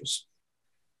lectures.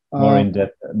 More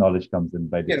in-depth knowledge comes in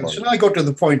by default. Yes, and I got to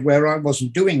the point where I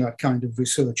wasn't doing that kind of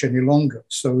research any longer.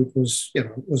 So it was, it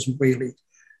wasn't really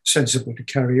sensible to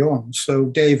carry on. So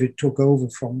David took over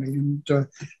from me and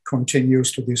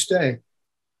continues to this day.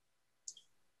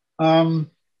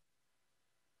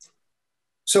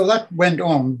 So that went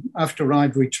on after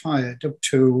I'd retired up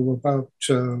to about,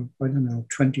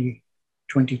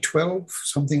 2012,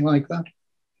 something like that.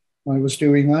 I was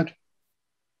doing that.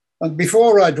 And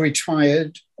before I'd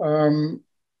retired, a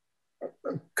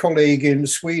colleague in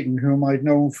Sweden whom I'd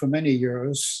known for many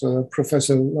years,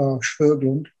 Professor Lars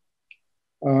Höglund,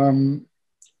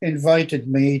 invited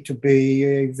me to be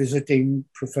a visiting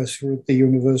professor at the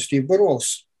University of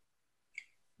Borås,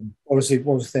 or as it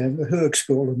was then, the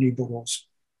Högskolan i Borås.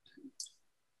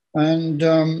 And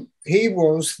he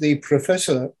was the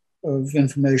professor of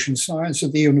information science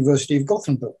at the University of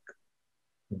Gothenburg.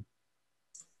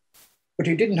 But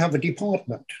he didn't have a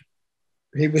department.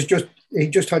 He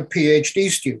just had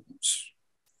PhD students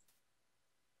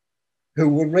who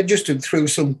were registered through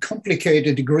some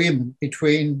complicated agreement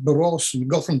between Borås and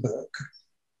Gothenburg,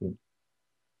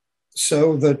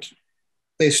 so that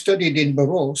they studied in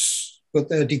Borås, but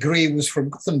their degree was from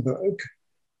Gothenburg,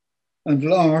 and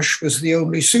Lars was the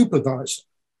only supervisor.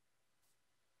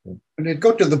 And it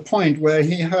got to the point where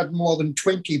he had more than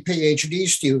 20 PhD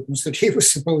students that he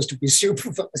was supposed to be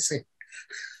supervising.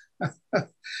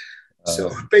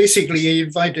 So basically, he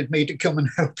invited me to come and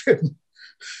help him,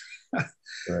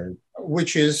 right.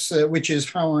 which is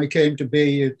how I came to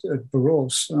be at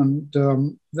Borås. And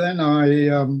then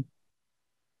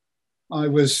I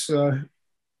was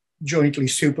jointly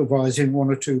supervising one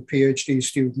or two PhD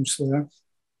students there,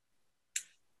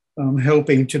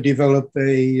 helping to develop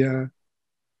an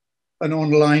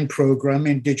online program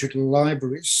in digital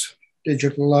libraries,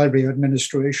 digital library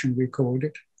administration, we called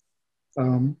it.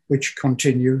 Which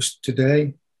continues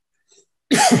today.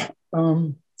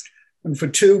 And for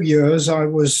 2 years, I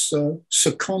was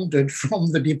seconded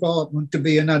from the department to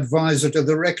be an advisor to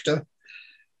the rector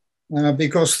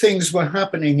because things were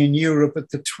happening in Europe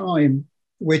at the time,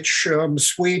 which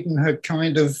Sweden had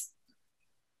kind of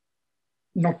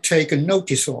not taken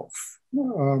notice of.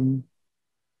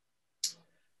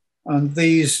 And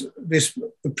the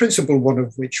principal one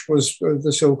of which was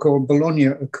the so-called Bologna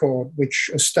Accord,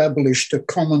 which established a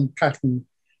common pattern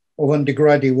of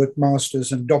undergraduate,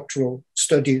 master's, and doctoral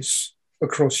studies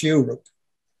across Europe.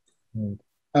 Mm.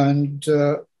 And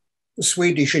the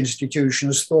Swedish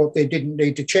institutions thought they didn't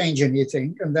need to change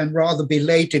anything, and then rather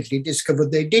belatedly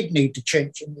discovered they did need to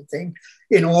change anything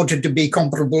in order to be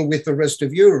comparable with the rest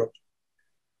of Europe.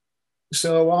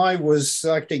 So I was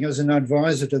acting as an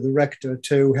advisor to the rector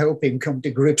to help him come to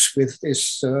grips with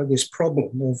this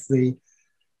problem of the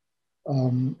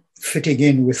fitting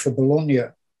in with the Bologna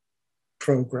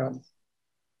program.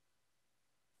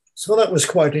 So that was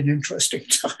quite an interesting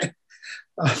time.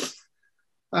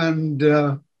 And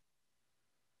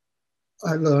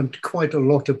I learned quite a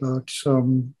lot about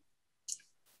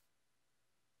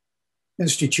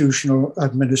institutional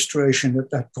administration at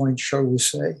that point, shall we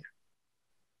say.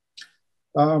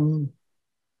 And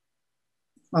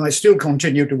I still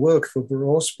continue to work for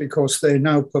Burroughs because they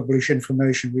now publish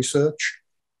information research.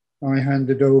 I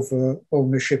handed over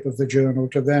ownership of the journal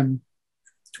to them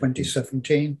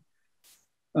 2017.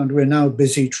 And we're now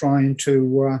busy trying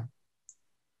to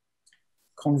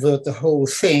convert the whole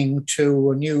thing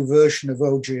to a new version of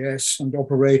OGS and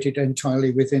operate it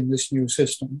entirely within this new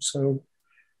system. So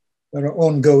there are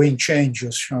ongoing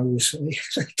changes, shall we say.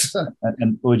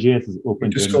 And OGS is open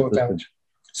journal systems.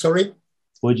 Sorry?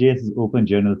 OGS is open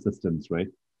journal systems, right?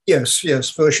 Yes,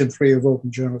 version 3 of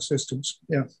open journal systems,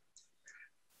 yeah.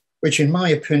 Which in my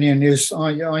opinion is,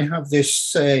 I have this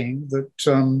saying that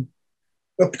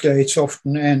updates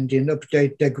often end in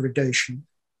update degradation.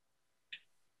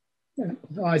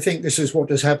 I think this is what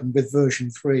has happened with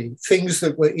version 3. Things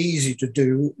that were easy to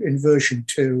do in version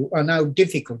 2 are now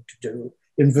difficult to do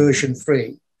in version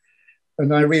 3.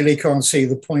 And I really can't see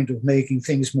the point of making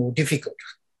things more difficult.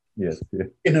 Yes, yeah.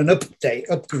 In an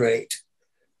upgrade.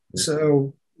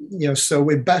 Yeah. So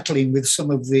we're battling with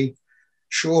some of the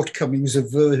shortcomings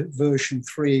of version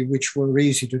 3, which were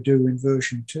easy to do in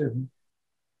version 2.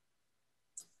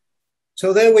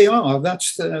 So there we are.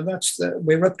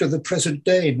 We're up to the present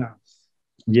day now.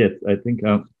 Yes, I think,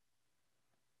 and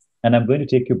I'm going to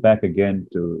take you back again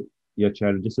to your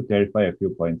childhood, just to clarify a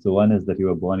few points. So one is that you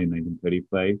were born in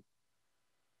 1935.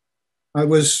 I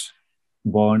was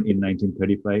born in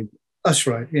 1935. That's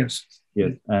right, yes.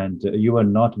 Yes, and you were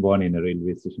not born in a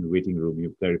railway station waiting room.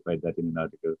 You clarified that in an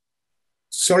article.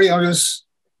 Sorry,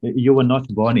 You were not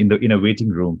born in a waiting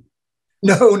room.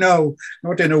 No,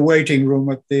 not in a waiting room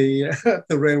at the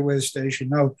railway station.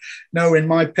 No, in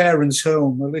my parents'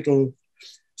 home, a little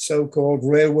so-called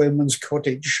railwayman's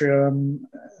cottage on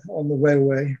the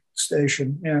railway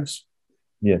station. Yes.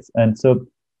 Yes, and so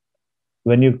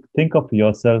when you think of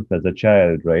yourself as a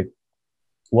child, right?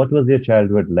 What was your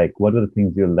childhood like? What were the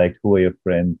things you liked? Who were your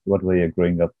friends? What were your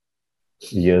growing up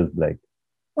years like?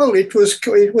 Well, it was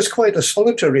quite a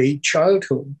solitary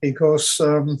childhood because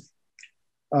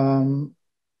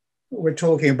we're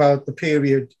talking about the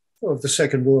period of the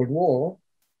Second World War.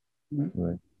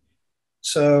 Right.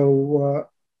 So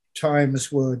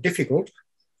times were difficult,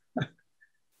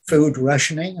 food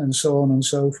rationing and so on and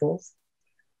so forth.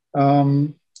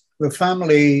 The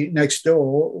family next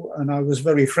door, and I was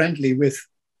very friendly with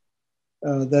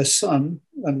their son,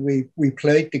 and we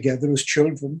played together as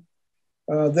children.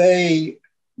 They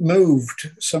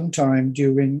moved sometime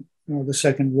during the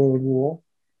Second World War,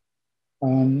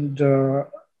 and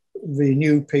the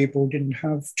new people didn't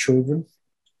have children.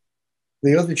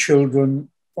 The other children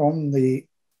in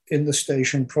the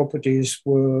station properties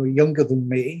were younger than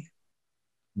me.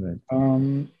 Right.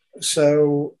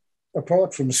 So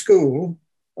apart from school,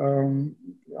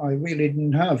 I really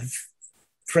didn't have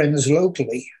friends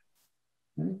locally.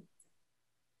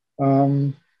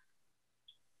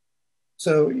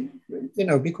 So,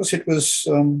 because it was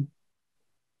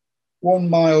 1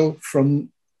 mile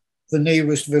from the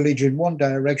nearest village in one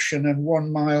direction and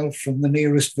 1 mile from the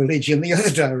nearest village in the other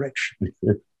direction.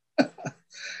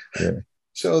 Yeah.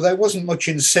 So there wasn't much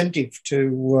incentive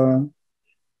to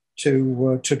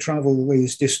travel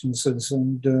these distances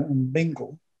and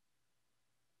mingle.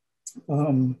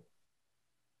 I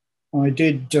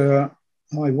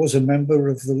was a member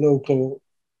of the local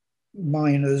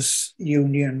miners'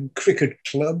 union cricket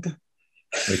club.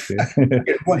 Okay.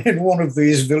 in one of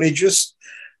these villages.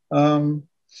 And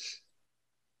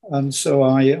so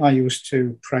I used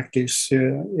to practice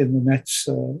in the nets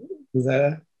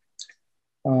there.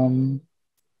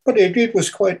 But it was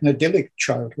quite an idyllic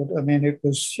childhood. I mean, it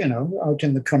was, out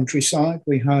in the countryside.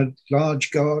 We had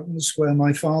large gardens where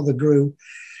my father grew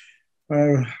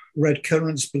red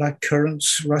currants, black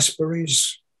currants,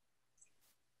 raspberries,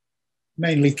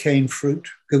 mainly cane fruit,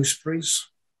 gooseberries.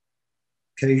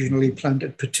 occasionally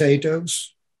planted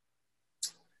potatoes.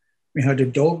 We had a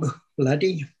dog,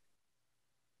 Laddie,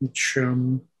 which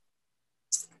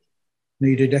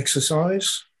needed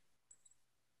exercise.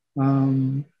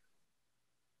 And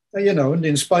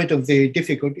in spite of the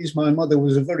difficulties, my mother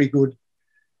was a very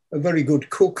good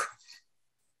cook,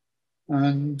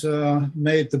 and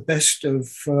made the best of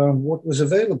what was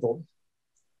available,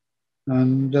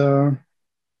 and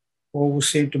always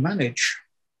seemed to manage.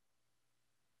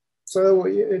 So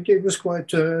it was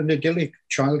quite an idyllic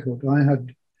childhood. I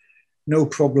had no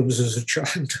problems as a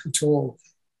child at all.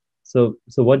 So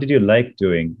what did you like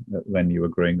doing when you were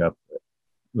growing up,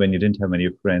 when you didn't have many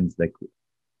friends? Like,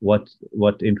 what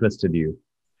interested you?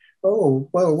 Oh,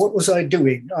 well, what was I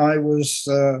doing? I was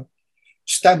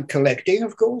stamp collecting,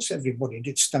 of course. Everybody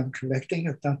did stamp collecting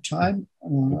at that time.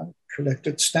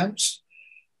 Collected stamps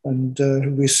and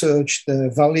researched their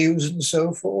values and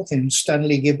so forth in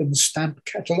Stanley Gibbons' stamp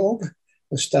catalogue,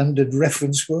 a standard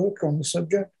reference work on the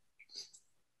subject.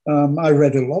 I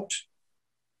read a lot.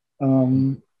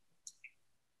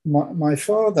 My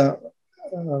father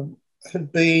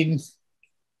had been,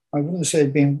 I wouldn't say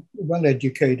he'd been well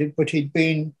educated, but he'd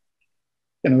been,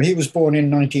 he was born in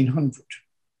 1900.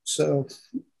 So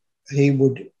he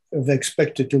would have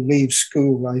expected to leave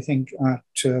school, I think, at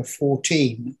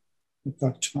 14 at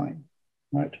that time,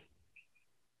 right?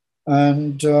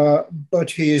 And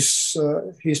but his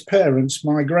parents,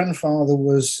 my grandfather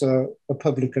was a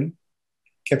publican,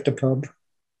 kept a pub,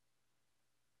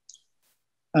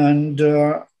 and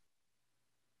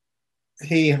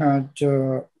he had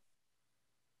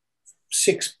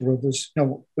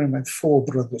four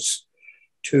brothers.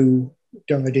 Two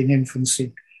died in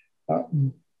infancy.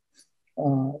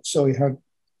 So he had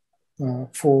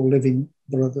four living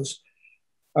brothers.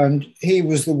 And he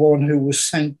was the one who was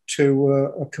sent to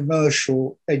a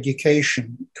commercial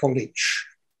education college.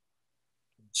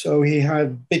 So he had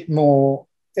a bit more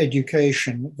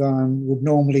education than would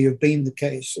normally have been the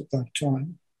case at that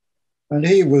time. And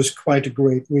he was quite a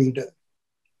great reader.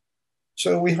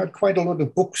 So we had quite a lot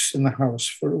of books in the house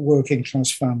for a working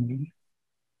class family.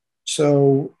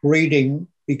 So reading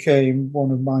became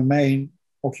one of my main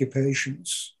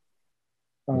occupations.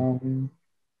 And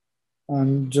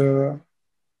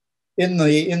in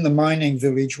the mining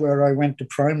village where I went to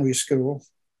primary school,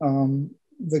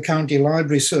 the county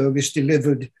library service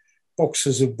delivered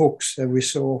boxes of books every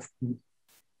so often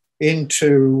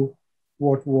into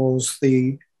what was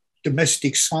the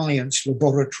domestic science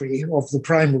laboratory of the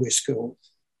primary school,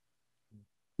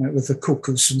 with the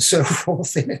cookers and so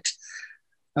forth in it.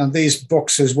 And these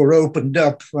boxes were opened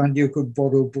up and you could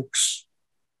borrow books.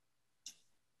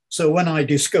 So when I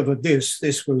discovered this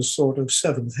was sort of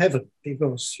seventh heaven,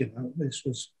 because, this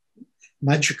was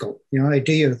magical. The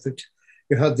idea that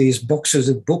you had these boxes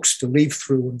of books to leaf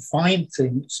through and find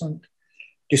things and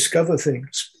discover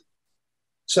things.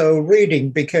 So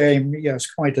reading became, yes,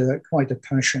 quite a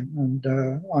passion. And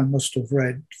I must have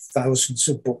read thousands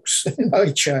of books in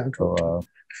my childhood. Oh,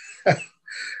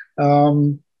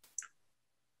 wow.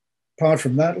 Apart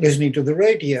from that, listening to the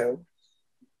radio,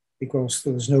 because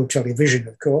there was no television,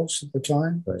 of course, at the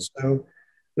time. Right. So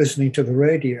listening to the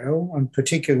radio, and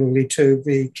particularly to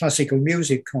the classical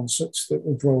music concerts that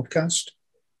were broadcast.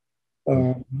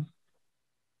 When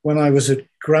I was at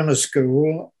grammar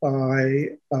school,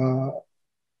 I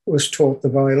was taught the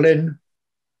violin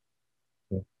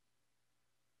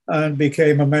and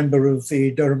became a member of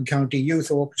the Durham County Youth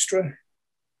Orchestra.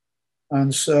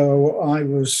 And so I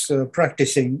was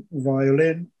practicing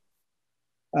violin.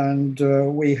 And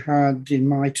we had, in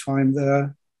my time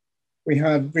there, we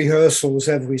had rehearsals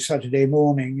every Saturday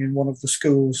morning in one of the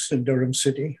schools in Durham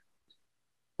City.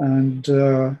 And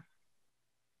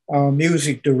our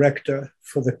music director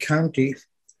for the county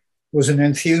was an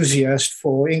enthusiast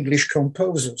for English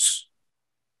composers.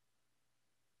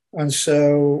 And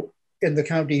so in the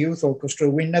County Youth Orchestra,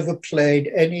 we never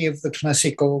played any of the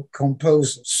classical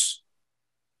composers.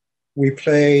 We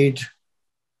played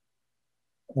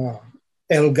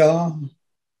Elgar.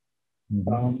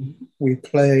 We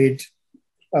played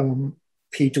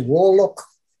Peter Warlock,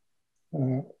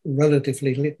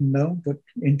 relatively little known, but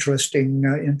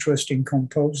interesting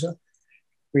composer.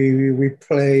 We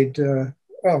played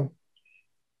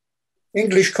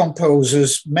English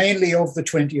composers, mainly of the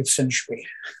 20th century.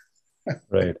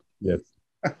 Right, yes.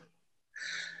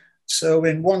 So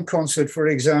in one concert, for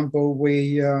example,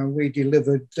 we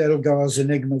delivered Elgar's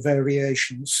Enigma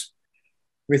Variations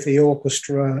with the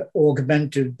orchestra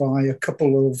augmented by a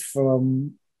couple of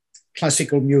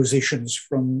classical musicians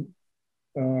from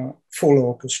full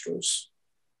orchestras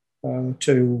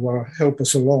to help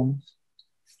us along.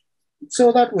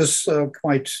 So that was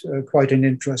quite an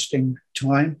interesting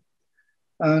time.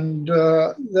 And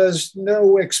there's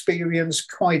no experience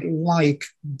quite like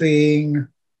being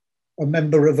a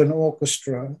member of an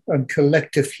orchestra and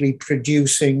collectively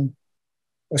producing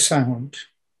a sound.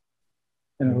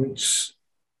 You know,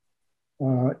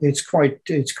 it's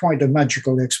quite a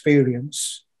magical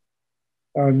experience,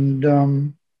 and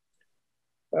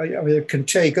I can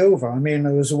take over. I mean,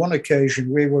 there was one occasion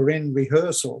we were in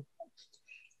rehearsal,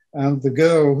 and the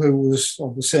girl who was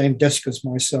on the same desk as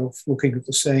myself, looking at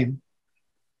the same,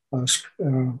 what's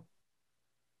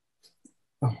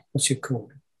it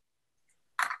called?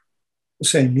 The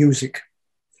same music,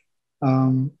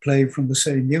 played from the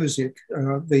same music.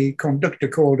 The conductor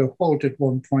called a halt at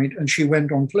one point, and she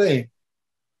went on playing.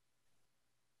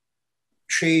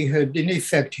 She had, in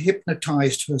effect,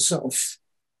 hypnotized herself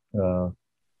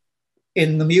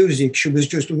in the music. She was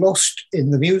just lost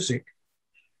in the music.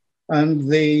 And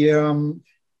the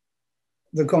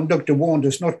conductor warned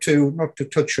us not to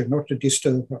touch her, not to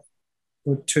disturb her,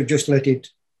 but to just let it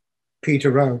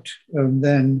peter out. And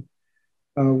then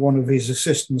one of his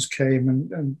assistants came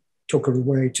and took her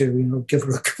away to, give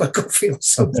her a cup of coffee or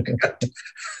something,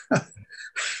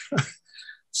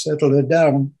 settle her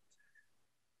down.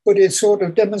 But it sort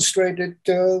of demonstrated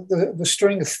the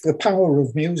strength, the power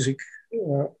of music,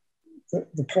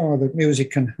 the power that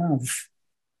music can have.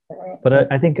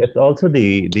 But I think it's also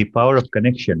the power of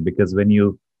connection, because when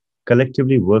you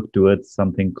collectively work towards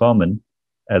something common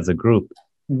as a group,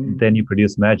 then you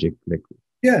produce magic.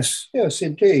 Yes,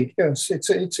 indeed. Yes, it's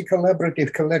a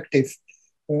collaborative, collective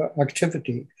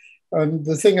activity. And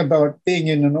the thing about being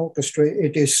in an orchestra,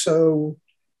 it is so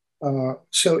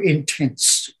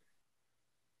intense.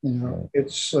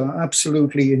 It's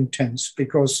absolutely intense,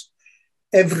 because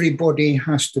everybody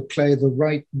has to play the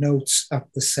right notes at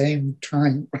the same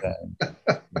time.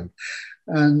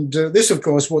 And this, of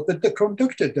course, what the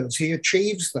conductor does. He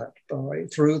achieves that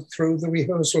through the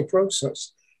rehearsal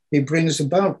process. He brings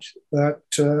about that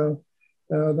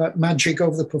magic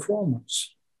of the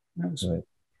performance. Yes. Right.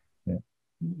 Yeah.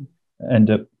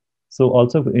 And so,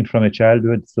 also from a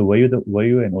childhood, so were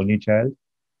you an only child?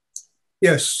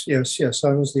 Yes. I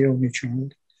was the only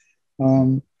child.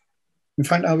 In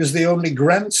fact, I was the only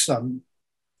grandson.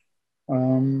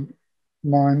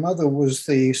 My mother was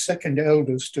the second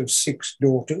eldest of 6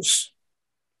 daughters.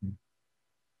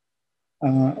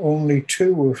 Only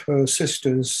 2 of her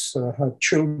sisters had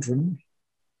children,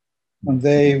 and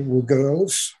they were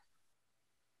girls.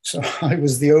 So I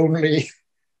was the only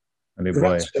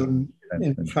grandson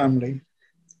in the family.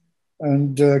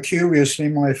 And curiously,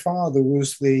 my father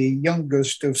was the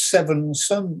youngest of 7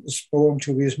 sons born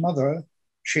to his mother.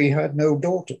 She had no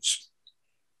daughters.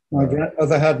 My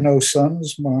grandmother had no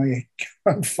sons. My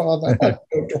grandfather had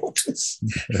no daughters.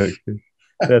 Okay.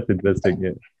 That's interesting,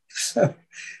 yeah. So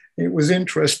it was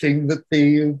interesting that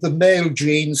the male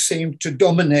gene seemed to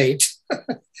dominate,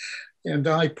 and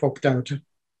I popped out.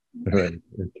 Right.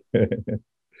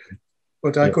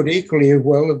 But I could equally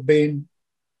well have been,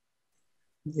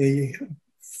 the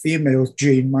female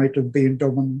gene might have been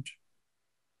dominant.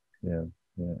 Yeah.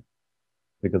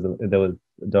 Because there was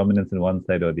dominance in one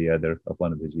side or the other of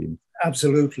one of the genes.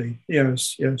 Absolutely,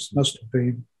 yes, must have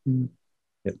been.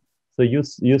 Yeah. So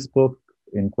you spoke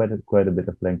in quite a bit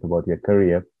of length about your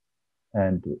career,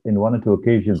 and in 1 or 2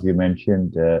 occasions you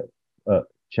mentioned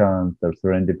chance or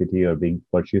serendipity or being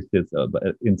fortuitous,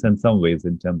 but in some ways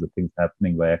in terms of things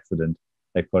happening by accident.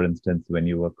 Like, for instance, when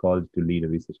you were called to lead a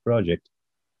research project,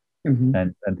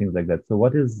 and things like that. So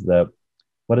what has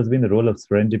been the role of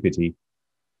serendipity,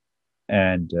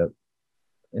 and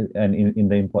in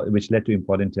the which led to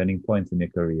important turning points in your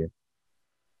career?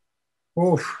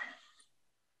 Oh,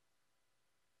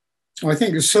 I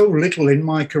think so little in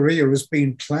my career has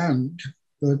been planned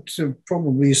that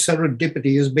probably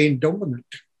serendipity has been dominant.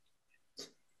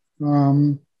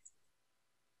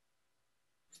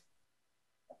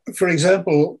 For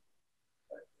example,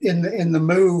 in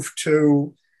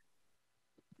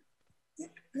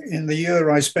the year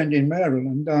I spent in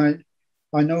Maryland,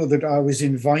 I know that I was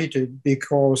invited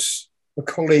because a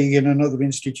colleague in another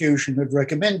institution had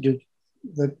recommended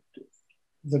that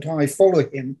I follow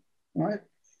him, right?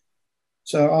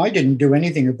 So I didn't do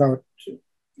anything about,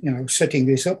 setting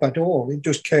this up at all. It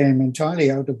just came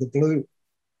entirely out of the blue.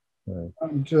 Right.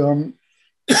 And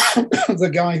the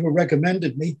guy who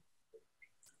recommended me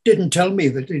didn't tell me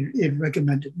that he'd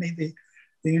recommended me.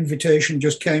 The invitation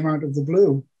just came out of the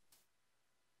blue.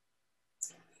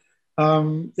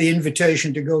 The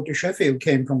invitation to go to Sheffield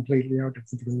came completely out of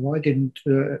the blue. I didn't,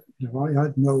 I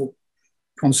had no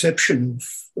conception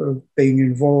of being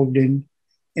involved in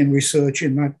research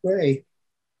in that way.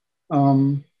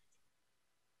 Um,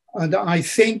 and I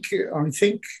think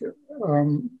the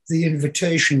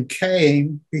invitation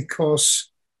came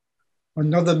because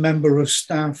another member of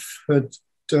staff had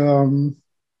been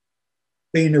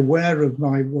aware of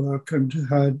my work and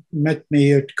had met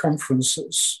me at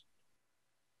conferences.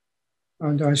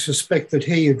 And I suspect that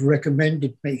he had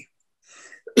recommended me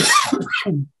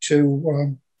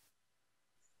to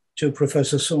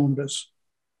Professor Saunders.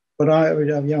 But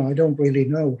I don't really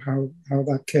know how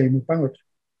that came about.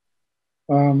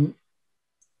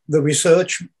 The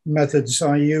research methods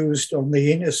I used on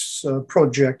the INIS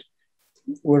project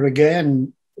were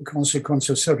again a consequence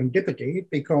of serendipity,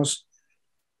 because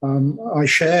I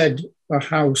shared a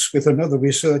house with another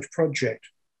research project.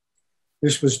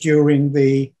 This was during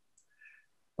the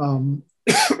the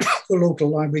local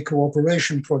library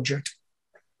cooperation project.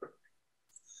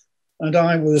 And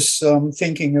I was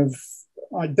thinking of,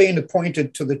 I'd been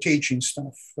appointed to the teaching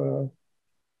staff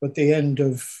at the end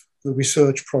of the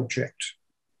research project.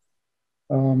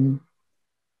 So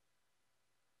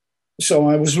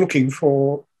I was looking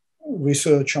for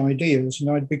research ideas, and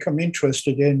I'd become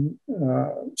interested in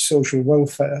social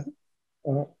welfare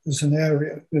as an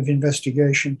area of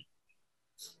investigation.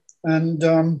 And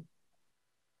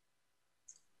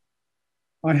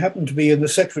I happened to be in the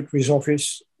secretary's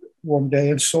office one day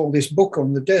and saw this book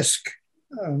on the desk.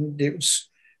 And it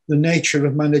was The Nature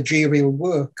of Managerial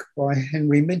Work by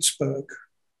Henry Mintzberg.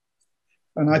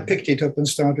 And I picked it up and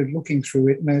started looking through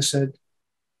it, and I said,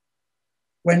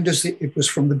 when does it was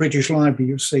from the British Library,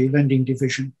 you see, lending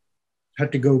division,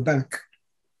 had to go back.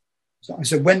 So I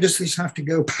said, when does this have to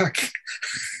go back?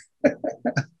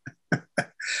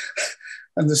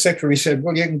 And the secretary said,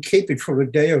 well, you can keep it for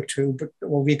a day or two,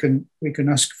 or we can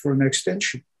ask for an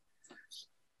extension.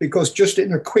 Because just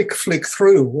in a quick flick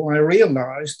through, I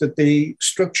realized that the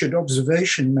structured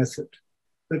observation method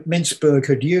that Mintzberg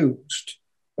had used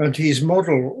and his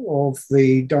model of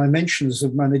the dimensions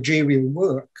of managerial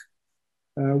work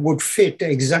would fit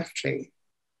exactly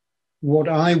what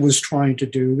I was trying to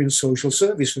do in social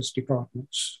services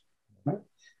departments, right?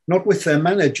 Not with their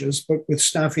managers, but with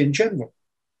staff in general.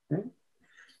 Right?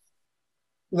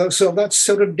 So that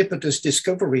serendipitous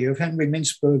discovery of Henry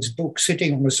Mintzberg's book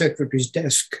sitting on the secretary's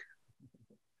desk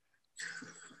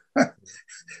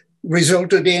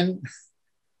resulted in,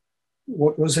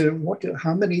 what was it,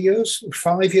 how many years? A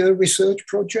 5-year research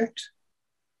project,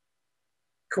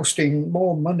 costing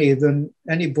more money than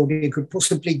anybody could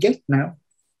possibly get now.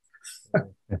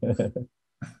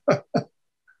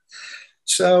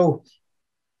 So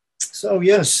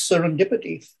yes,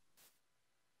 serendipity.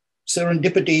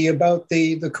 Serendipity about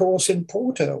the course in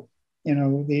Porto. You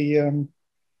know,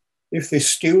 if this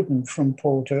student from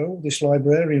Porto, this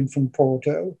librarian from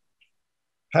Porto,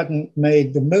 hadn't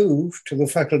made the move to the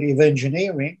Faculty of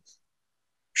Engineering,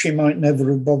 she might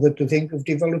never have bothered to think of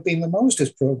developing the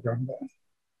master's program there.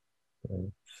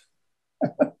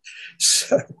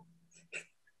 So,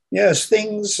 yes,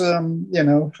 things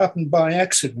happen by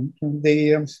accident, and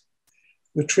the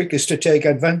trick is to take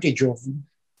advantage of them.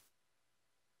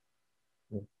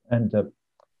 And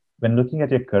when looking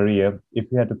at your career, if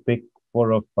you had to pick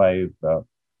 4 or 5, or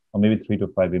maybe 3 to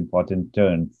 5 important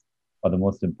turns, or the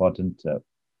most important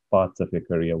parts of your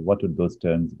career, what would those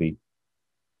turns be?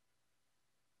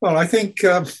 Well, I think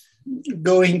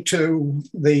going to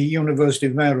the University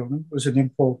of Maryland was an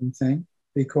important thing,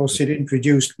 because it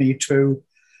introduced me to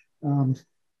an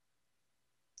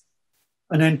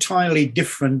entirely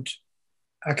different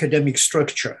academic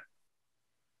structure,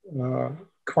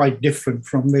 quite different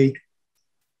from the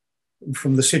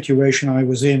situation I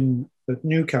was in at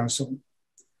Newcastle.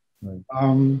 Right.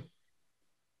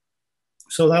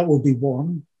 So that would be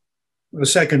one. The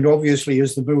second, obviously,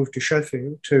 is the move to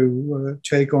Sheffield to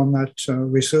take on that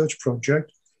research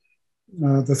project.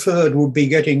 The third would be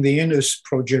getting the INIS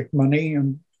project money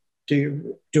and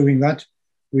doing that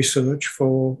research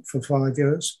for 5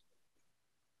 years.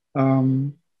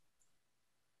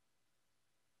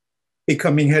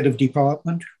 Becoming head of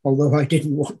department, although I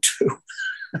didn't want to.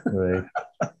 Right.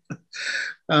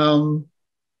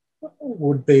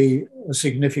 Would be a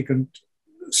significant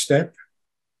step.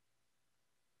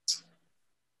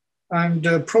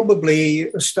 And probably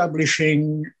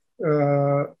establishing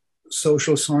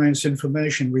social science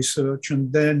information research,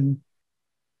 and then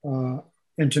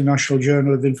International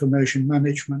Journal of Information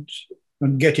Management,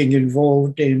 and getting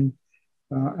involved in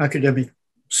academic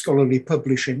scholarly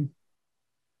publishing.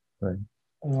 Right.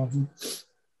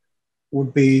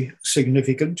 Would be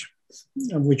significant,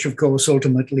 which of course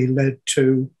ultimately led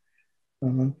to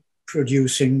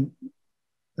producing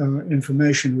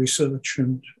information research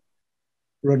and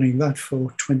running that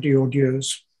for 20 odd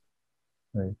years.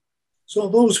 Right. So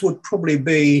those would probably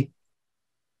be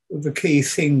the key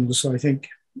things, I think,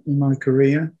 in my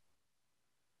career.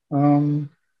 The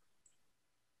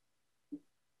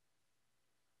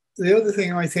other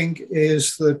thing I think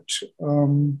is that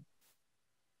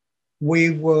we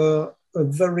were a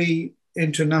very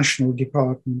international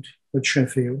department at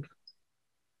Sheffield.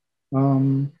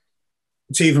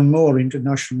 It's even more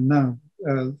international now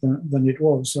than it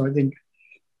was. I think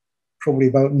probably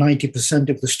about 90%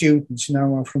 of the students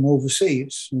now are from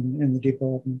overseas in the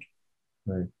department.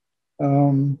 Right.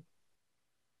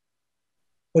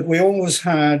 But we always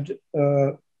had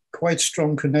quite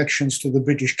strong connections to the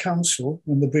British Council,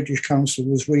 and the British Council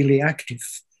was really active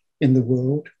in the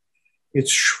world.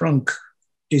 It's shrunk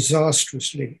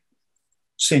disastrously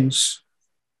since,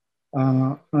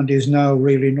 and is now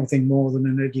really nothing more than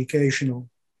an educational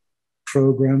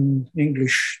program,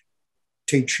 English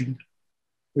teaching,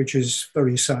 which is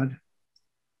very sad.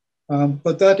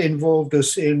 But that involved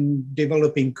us in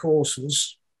developing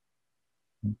courses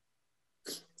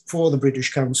for the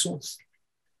British Council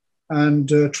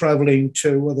and traveling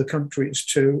to other countries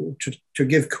to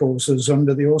give courses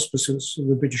under the auspices of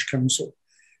the British Council.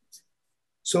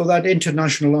 So that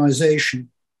internationalization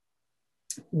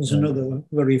was another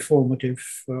very formative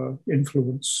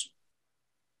influence.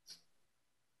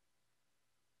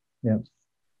 Yeah.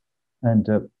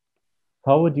 And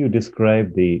how would you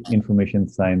describe the information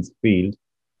science field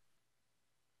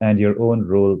and your own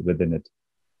role within it?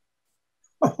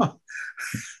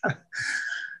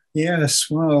 Yes,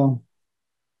 well,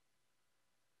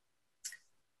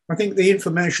 I think the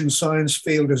information science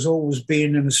field has always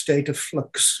been in a state of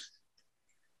flux.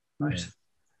 Right?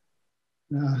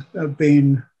 There have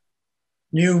been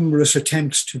numerous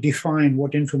attempts to define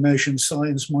what information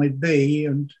science might be,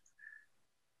 and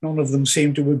none of them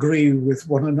seem to agree with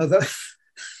one another.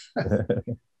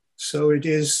 So it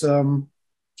is, I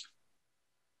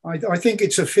think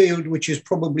it's a field which is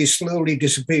probably slowly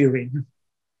disappearing.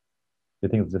 You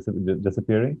think it's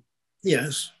disappearing?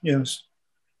 Yes, yes.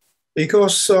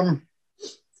 Because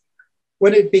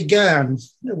when it began,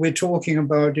 we're talking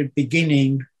about it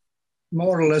beginning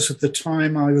more or less at the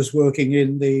time I was working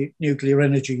in the nuclear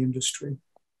energy industry,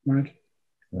 right?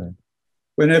 Right.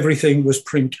 When everything was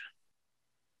print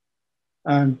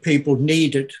and people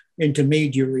needed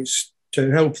intermediaries to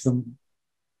help them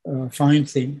find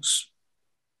things.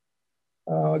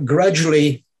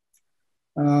 Gradually,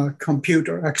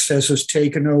 computer access has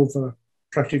taken over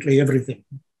practically everything.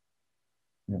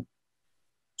 Yeah.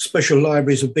 Special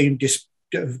libraries have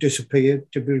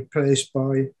disappeared to be replaced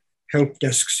by help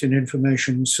desks in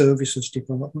information services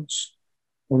departments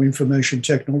or information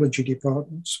technology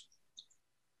departments.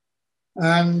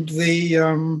 And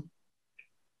the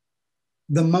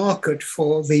market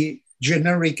for the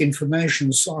generic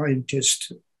information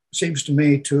scientist seems to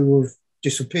me to have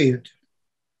disappeared.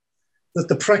 That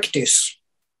the practice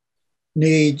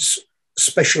needs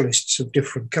specialists of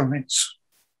different kinds.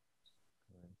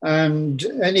 And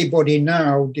anybody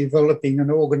now developing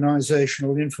an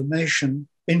organizational information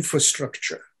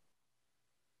infrastructure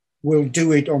will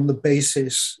do it on the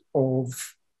basis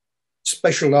of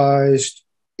specialized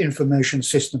information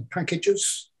system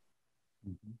packages.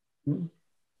 Mm-hmm.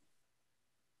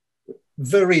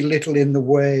 Very little in the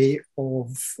way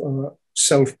of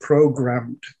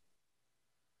self-programmed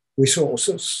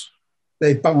resources.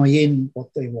 They buy in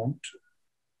what they want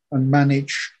and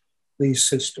manage these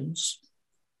systems.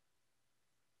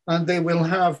 And they will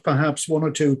have perhaps one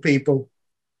or two people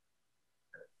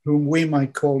whom we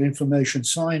might call information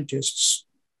scientists,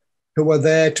 who are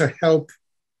there to help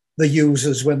the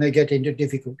users when they get into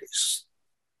difficulties.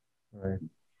 Right.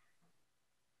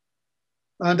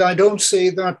 And I don't see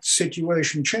that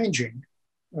situation changing.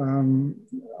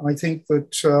 I think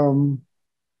that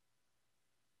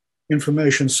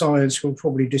information science will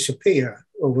probably disappear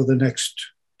over the next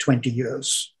 20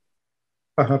 years,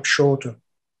 perhaps shorter.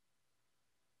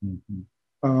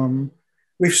 Mm-hmm.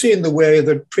 We've seen the way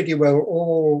that pretty well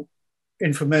all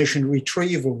information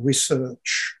retrieval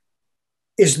research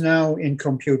is now in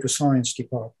computer science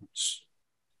departments.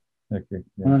 Okay.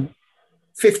 Yeah.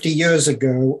 50 years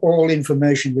ago, all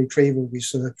information retrieval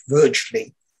research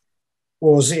virtually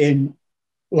was in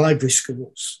library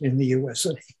schools in the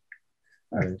USA.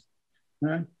 Right.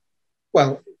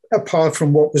 Well, apart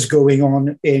from what was going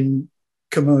on in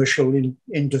commercial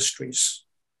industries,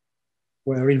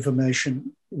 where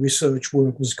information research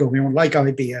work was going on, like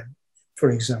IBM,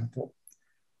 for example,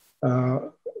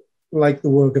 like the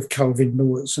work of Calvin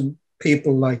Lewis and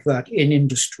people like that in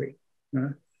industry.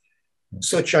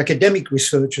 Such academic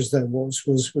research as there was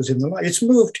in the life. It's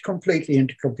moved completely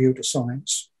into computer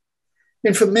science.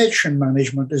 Information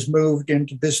management has moved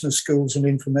into business schools and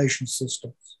information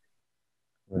systems.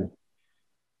 Right.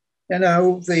 You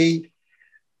know,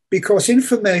 because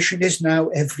information is now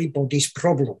everybody's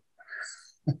problem.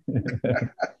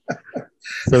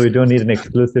 So we don't need an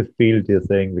exclusive field, you're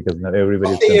saying, because now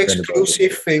everybody's Not the concerned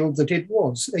exclusive field that it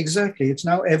was. Exactly. It's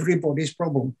now everybody's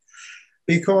problem.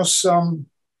 Because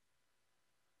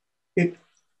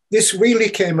this really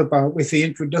came about with the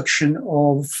introduction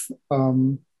of,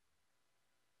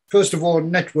 first of all,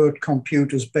 networked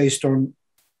computers based on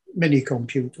mini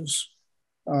computers,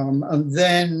 and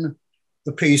then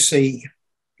the PC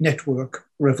network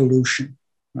revolution.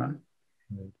 Right?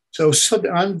 Right. So,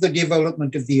 and the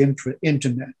development of the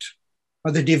internet,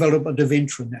 or the development of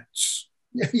intranets.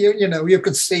 You know, you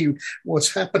could see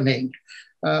what's happening.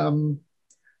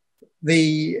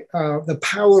 The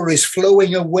power is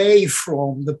flowing away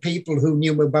from the people who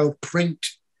knew about print,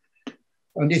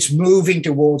 and it's moving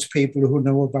towards people who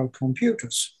know about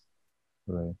computers.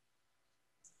 Right.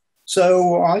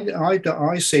 So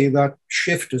I see that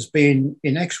shift as being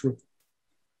inexorable.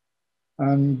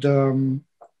 And,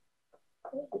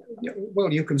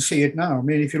 well, you can see it now. I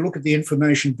mean, if you look at the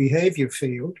information behavior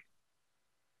field,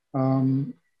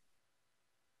 in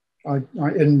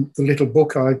the little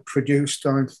book I produced,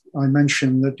 I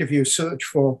mentioned that if you search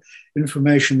for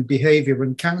information behavior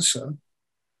and cancer,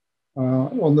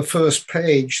 on the first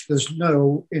page, there's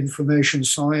no information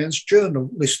science journal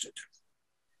listed.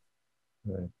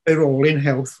 Right. They're all in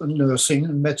health and nursing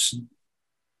and medicine.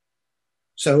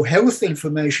 So health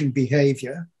information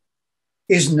behavior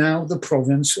is now the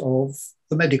province of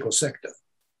the medical sector.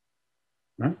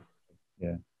 Right?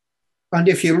 Yeah. And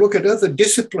if you look at other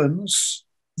disciplines,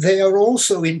 they are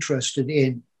also interested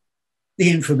in the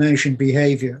information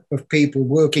behavior of people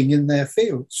working in their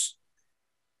fields.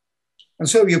 And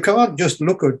so you can't just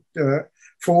look at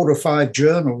 4 or 5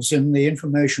 journals in the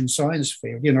information science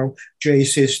field, you know,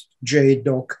 JSIS,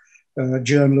 JDoc,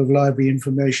 Journal of Library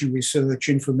Information Research,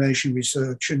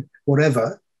 and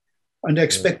whatever, and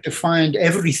expect to find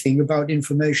everything about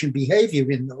information behavior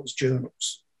in those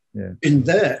journals. Yeah. In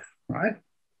there, right?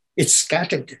 It's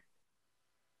scattered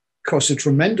across a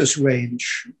tremendous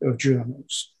range of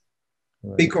journals,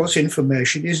 right, because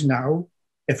information is now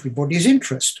everybody's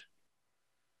interest.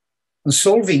 And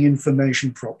solving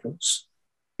information problems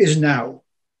is now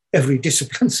every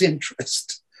discipline's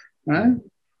interest. Right?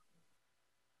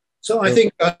 So I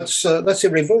think that's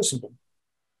irreversible.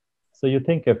 So you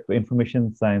think if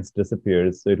information science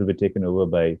disappears, so it will be taken over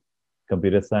by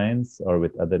computer science or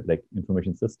with other like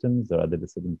information systems or other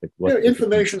disciplines? Like what? Yeah,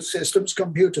 information systems,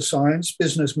 computer science,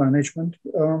 business management,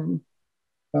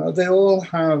 they all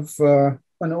have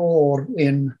an oar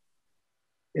in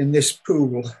this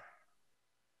pool.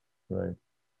 Right.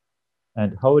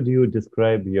 And how would you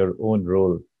describe your own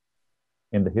role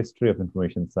in the history of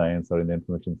information science or in the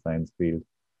information science field?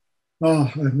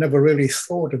 Oh, I've never really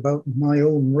thought about my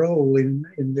own role in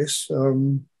this.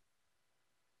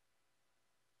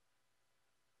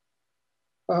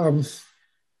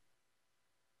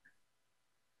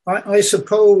 I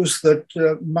suppose that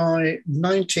my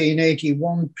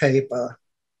 1981 paper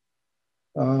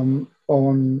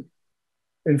on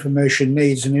information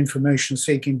needs and information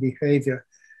seeking behavior,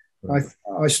 right,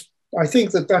 I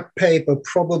think that paper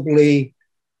probably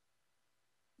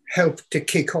helped to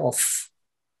kick off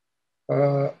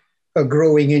a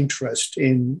growing interest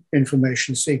in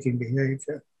information seeking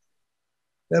behavior.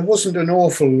 There wasn't an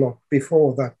awful lot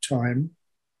before that time.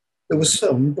 There was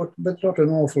some, but not an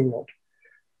awful lot.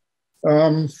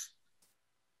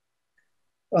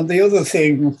 And the other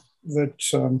thing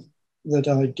that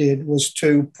I did was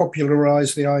to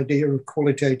popularize the idea of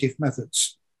qualitative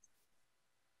methods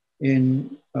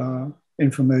in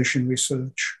information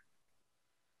research.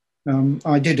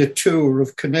 I did a tour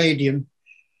of Canadian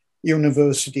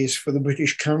universities for the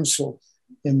British Council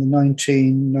in the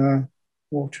 90s,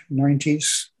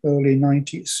 early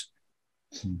 90s.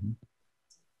 Mm-hmm.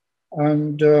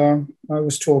 And I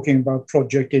was talking about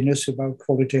Project Innis, about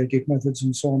qualitative methods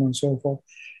and so on and so forth.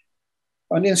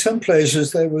 And in some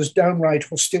places, there was downright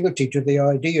hostility to the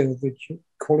idea that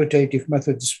qualitative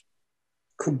methods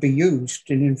could be used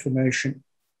in information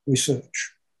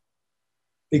research,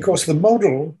 because the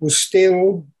model was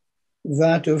still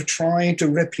that of trying to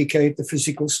replicate the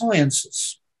physical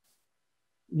sciences.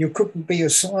 You couldn't be a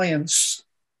science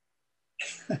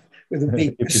with a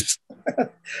big S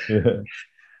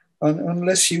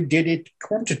unless you did it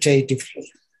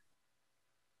quantitatively.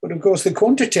 But of course, the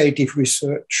quantitative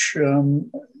research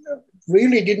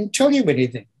really didn't tell you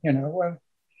anything. You know,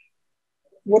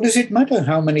 what does it matter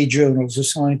how many journals a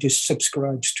scientist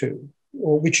subscribes to,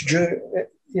 or which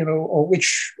or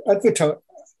which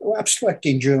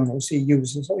abstracting journals he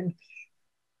uses. I mean,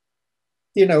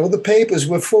 the papers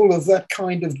were full of that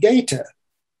kind of data,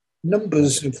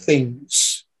 numbers of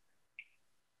things,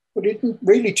 but it didn't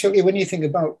really tell you anything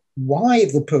about why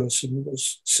the person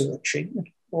was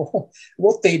searching or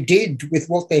what they did with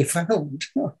what they found,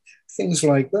 things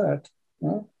like that.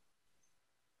 Yeah.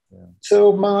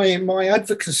 So my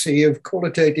advocacy of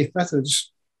qualitative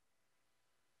methods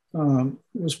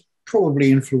was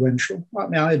probably influential. I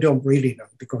mean, I don't really know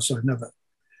because I've never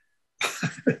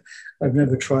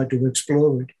tried to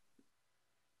explore it.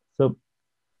 So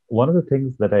one of the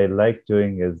things that I like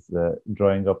doing is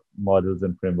drawing up models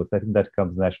and frameworks. I think that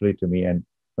comes naturally to me. And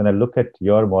when I look at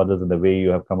your models and the way you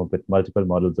have come up with multiple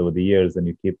models over the years and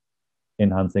you keep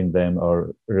enhancing them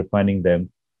or refining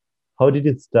them, how did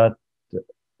it start?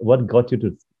 What got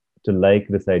you to like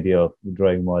this idea of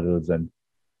drawing models? And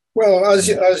well, as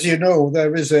you know,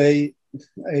 there is a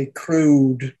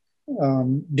crude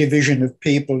division of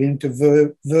people into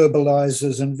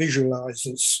verbalizers and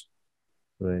visualizers.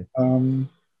 right.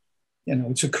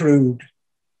 It's a crude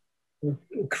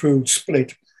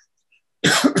split.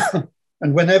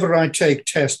 And whenever I take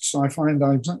tests, I find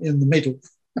I'm in the middle.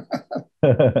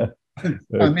 I'm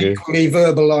Okay. equally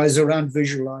verbalizer and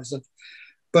visualizer.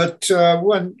 But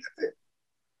when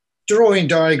drawing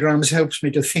diagrams helps me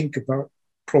to think about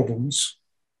problems.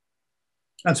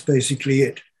 That's basically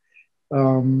it.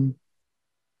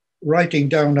 Writing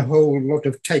down a whole lot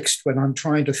of text when I'm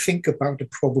trying to think about a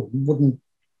problem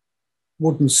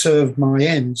wouldn't serve my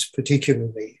ends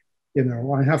particularly.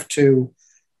 I have to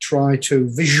try to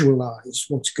visualize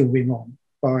what's going on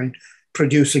by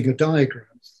producing a diagram.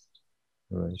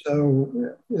 Right.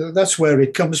 So that's where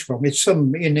it comes from. It's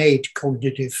some innate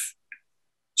cognitive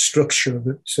structure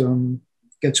that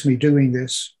gets me doing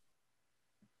this.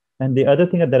 And the other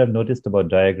thing that I've noticed about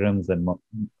diagrams and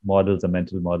models and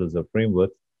mental models or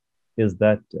frameworks is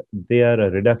that they are a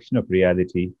reduction of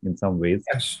reality in some ways.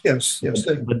 Yes.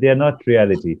 But they are not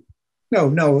reality.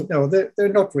 No, they're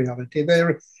not reality.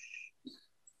 They're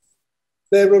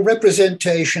a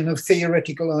representation of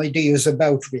theoretical ideas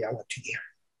about reality.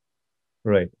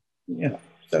 Right.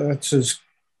 So that's as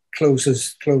close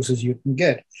as you can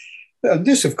get. And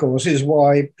this, of course, is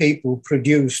why people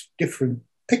produce different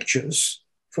pictures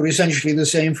for essentially the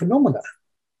same phenomena.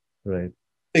 Right.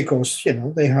 Because,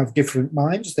 they have different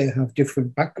minds, they have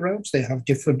different backgrounds, they have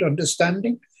different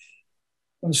understanding.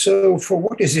 And so for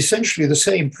what is essentially the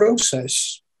same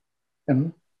process,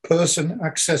 person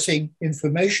accessing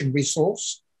information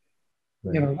resource,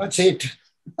 Right. that's it.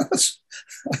 That's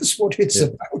what it's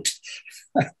about.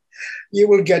 You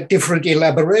will get different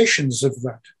elaborations of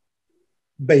that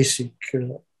basic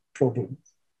problem.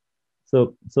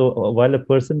 So while a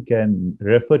person can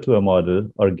refer to a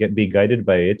model or be guided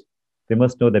by it, they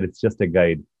must know that it's just a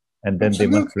guide, and then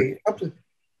absolutely,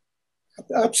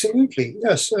 absolutely,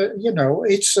 yes.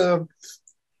 It's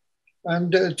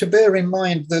and to bear in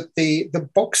mind that the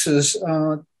boxes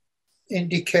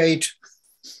indicate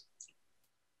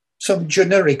some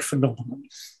generic phenomenon.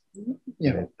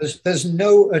 There's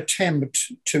no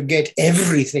attempt to get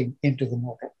everything into the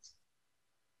model.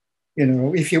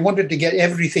 If you wanted to get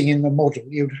everything in the model,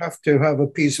 you'd have to have a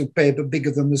piece of paper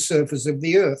bigger than the surface of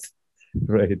the earth.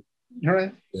 Right.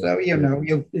 Right. So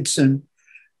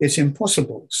it's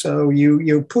impossible. So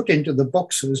you put into the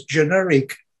boxes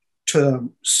generic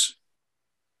terms,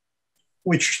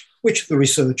 which the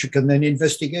researcher can then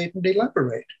investigate and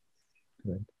elaborate.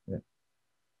 Right. Yeah.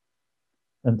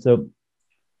 And so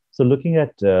looking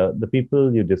at the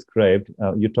people you described,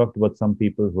 you talked about some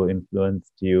people who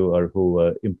influenced you or who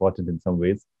were important in some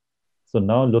ways. So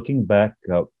now looking back,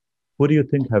 who do you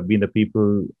think have been the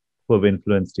people who have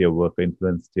influenced your work,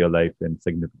 influenced your life in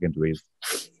significant ways?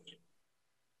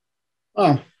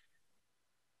 Well,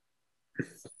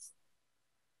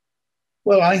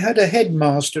 I had a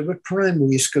headmaster at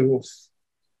primary school,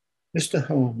 Mr.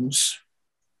 Holmes,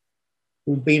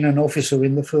 who'd been an officer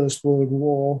in the First World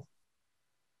War.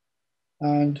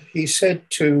 And he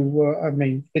said to,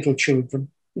 little children,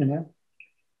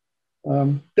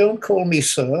 don't call me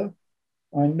sir.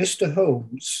 I'm Mr.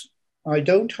 Holmes. I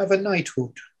don't have a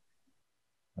knighthood.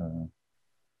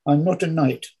 I'm not a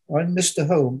knight. I'm Mr.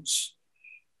 Holmes.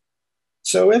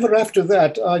 So ever after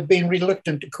that, I've been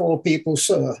reluctant to call people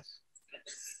sir.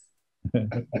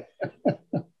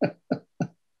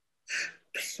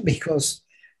 Because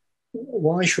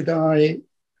why should I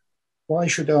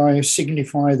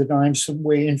signify that I'm some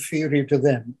way inferior to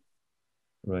them?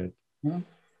 Right.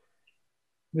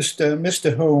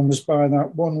 Mr. Holmes, by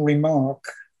that one remark,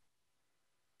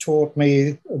 taught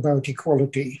me about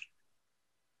equality.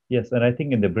 Yes, and I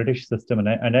think in the British system,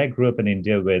 and I grew up in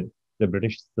India where the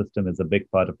British system is a big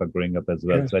part of our growing up as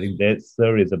well. Yes, So I think their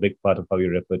sir is a big part of how you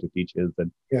refer to teachers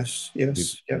and yes, people.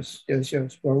 yes, yes, yes,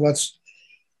 yes. Well, that's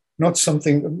not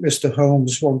something that Mr.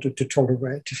 Holmes wanted to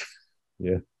tolerate.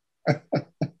 Yeah,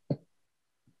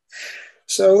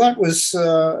 So that was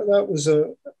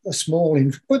a small,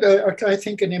 but I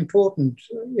think an important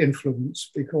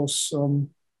influence because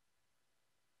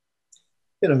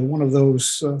one of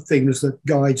those things that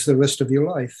guides the rest of your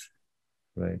life.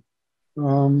 right.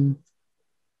 Um,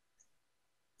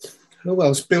 who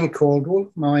else? Bill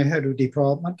Caldwell, my head of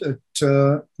department at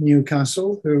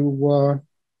Newcastle,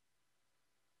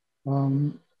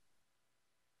 um,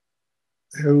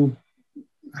 who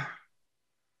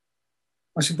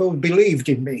I suppose believed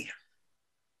in me.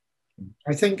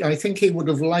 I think he would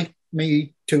have liked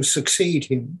me to succeed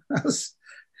him as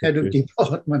head of Okay.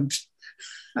 department.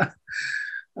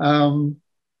 um,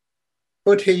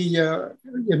 but he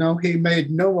made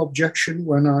no objection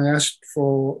when I asked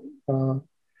for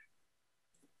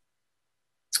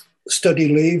study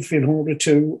leave in order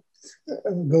to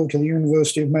go to the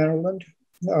University of Maryland.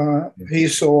 He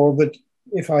saw that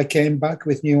if I came back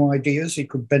with new ideas, it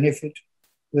could benefit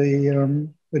the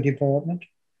department.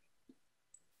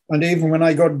 And even when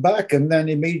I got back and then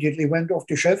immediately went off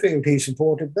to Sheffield, he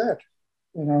supported that.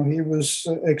 He was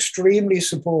extremely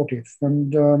supportive,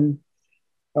 and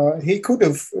he could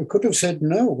have said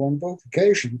no on both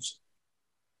occasions.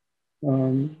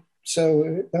 So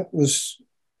that was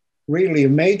really a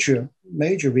major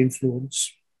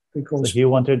influence So because he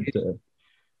wanted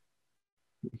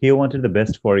the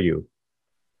best for you.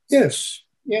 yes,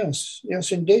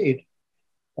 indeed.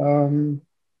 Um,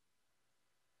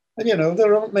 and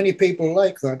there aren't many people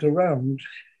like that around.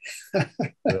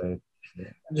 Right.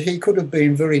 Yeah. And he could have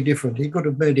been very different. He could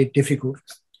have made it difficult.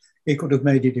 He could have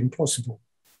made it impossible.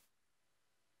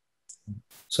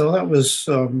 So that's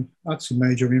a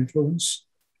major influence.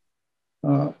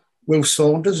 Will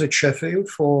Saunders at Sheffield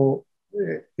for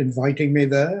inviting me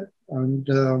there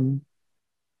and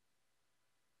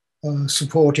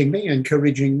supporting me,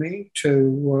 encouraging me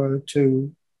to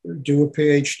do a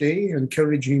PhD,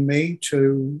 encouraging me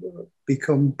to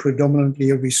become predominantly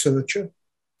a researcher.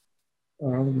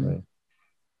 Right.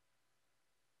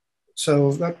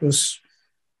 So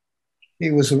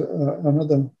he was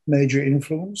another major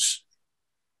influence.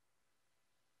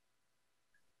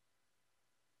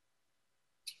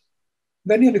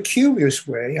 Then in a curious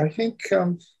way, I think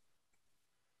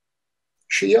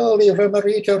Shiali of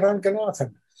Emerita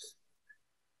Ranganathan,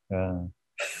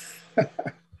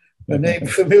 a name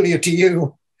familiar to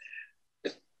you,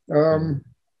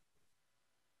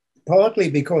 partly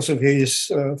because of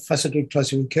his faceted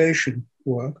classification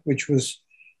work, which was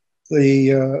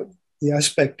the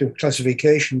aspect of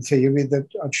classification theory that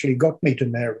actually got me to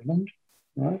Maryland.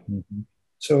 Right? Mm-hmm.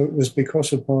 So it was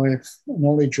because of my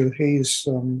knowledge of his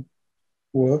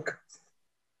work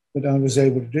that I was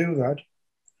able to do that.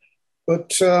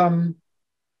 But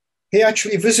he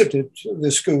actually visited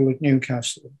the school at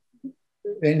Newcastle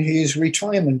in his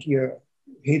retirement year.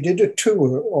 He did a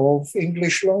tour of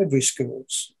English library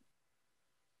schools.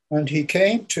 And he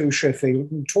came to Sheffield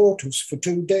and taught us for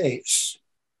 2 days.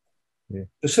 Yeah.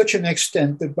 To such an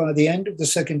extent that by the end of the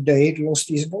second day, he'd lost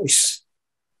his voice.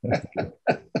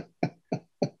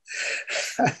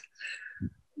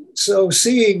 So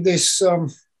seeing this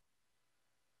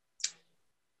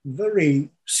very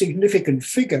significant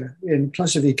figure in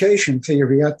classification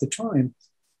theory at the time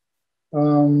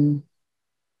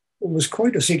was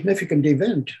quite a significant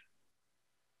event.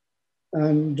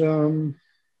 And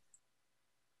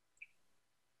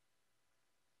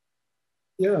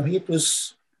yeah,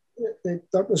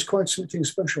 that was quite something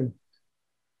special.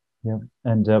 Yeah,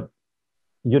 and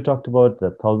you talked about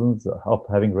the thousands of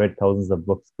having read thousands of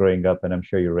books growing up, and I'm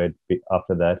sure you read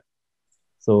after that.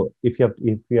 So if you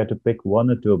had to pick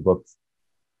one or two books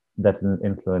that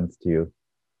influenced you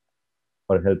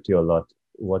or helped you a lot,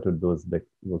 what would those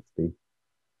books be?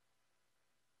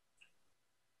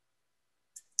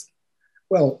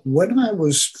 Well, when I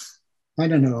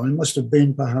don't know, I must have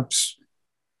been perhaps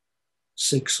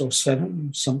 6 or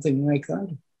 7, something like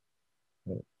that.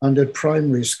 Right. And at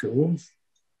primary school,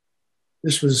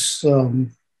 this was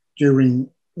during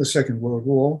the Second World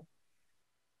War,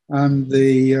 and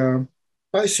the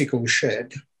bicycle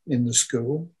shed in the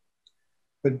school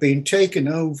had been taken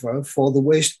over for the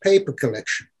waste paper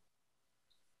collection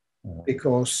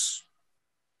because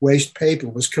waste paper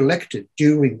was collected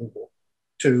during the war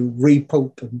to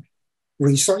repulp and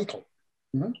recycle.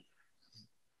 Right?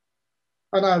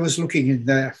 And I was looking in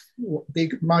there.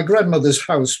 My grandmother's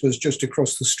house was just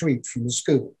across the street from the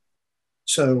school.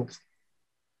 So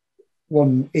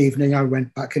one evening I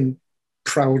went back and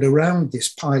prowled around this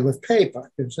pile of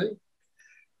paper, you see,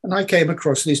 and I came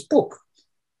across this book.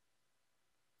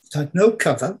 It had no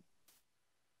cover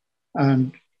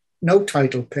and no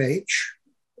title page.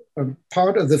 And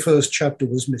part of the first chapter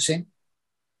was missing.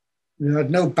 It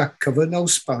had no back cover, no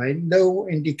spine, no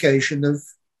indication of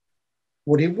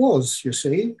what it was, you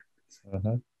see.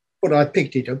 Uh-huh. But I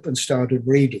picked it up and started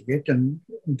reading it and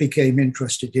became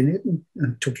interested in it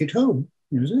and took it home,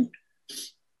 you see.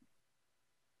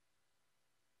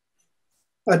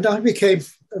 And I became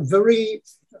very,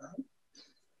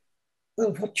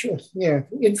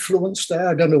 influenced there.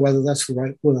 I don't know whether that's the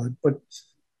right word, but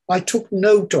I took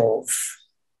note of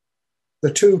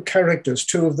the two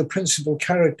of the principal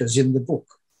characters in the book.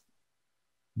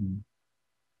 Mm.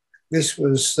 This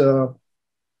was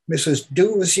Mrs.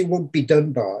 Do As You Would Be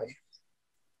Done By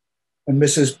and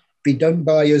Mrs. Be Done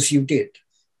By As You Did.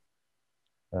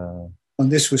 And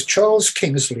this was Charles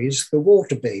Kingsley's The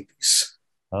Water Babies.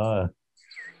 Mm.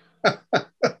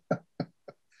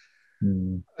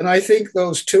 And I think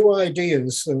those two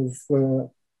ideas of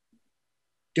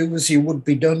do as you would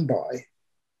be done by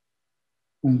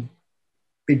and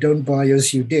be done by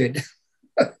as you did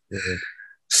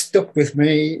stuck with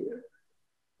me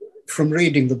from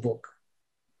reading the book.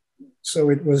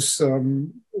 So it was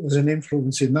an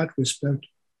influence in that respect.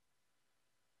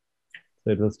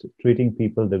 So it was treating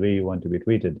people the way you want to be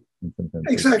treated in some sense.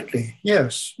 Exactly.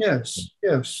 Yes.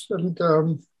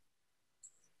 And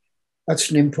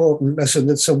that's an important lesson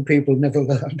that some people never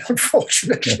learn,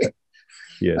 unfortunately.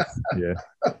 Yes. Yeah.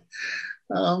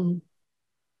 And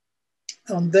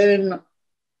then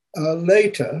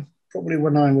later, probably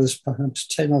when I was perhaps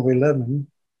 10 or 11,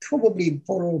 probably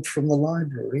borrowed from the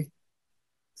library,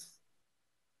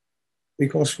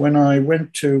 because when I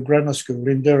went to grammar school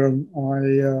in Durham,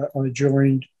 I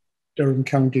joined Durham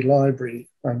County Library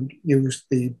and used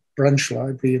the branch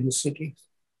library in the city,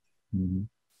 Mm-hmm.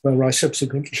 where I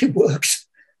subsequently worked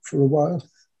for a while.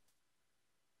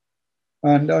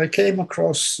 And I came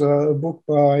across a book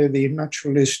by the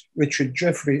naturalist Richard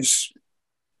Jefferies,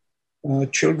 a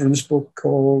children's book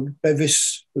called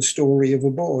Bevis, The Story of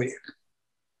a Boy.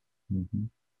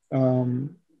 Mm-hmm.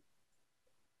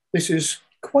 This is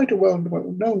quite a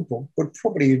well-known book, but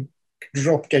probably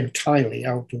dropped entirely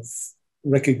out of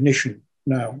recognition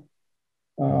now.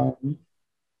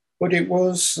 But it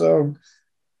was an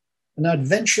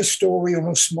adventure story on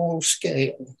a small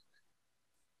scale,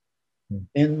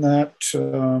 in that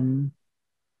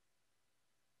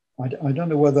I don't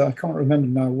know whether, I can't remember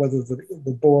now whether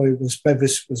the boy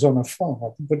Bevis was on a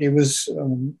farm, but it was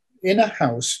in a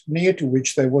house near to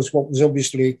which there was what was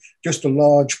obviously just a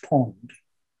large pond.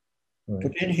 Right.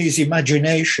 But in his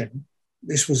imagination,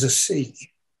 this was a sea.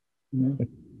 You know?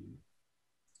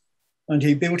 And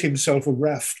he built himself a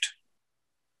raft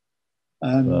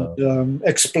and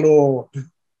explored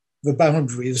the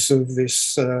boundaries of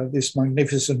this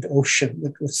magnificent ocean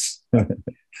that was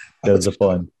There's the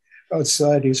pond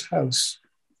outside his house.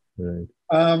 Right.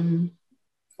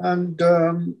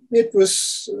 It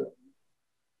was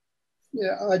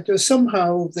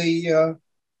somehow the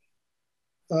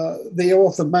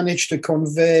author managed to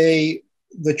convey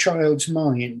the child's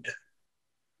mind,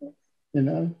 you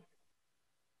know,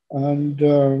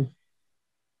 and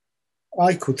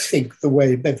I could think the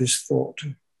way Bevis thought.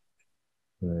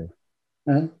 Right.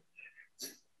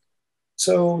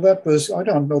 So that was, I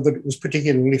don't know that it was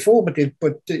particularly formative,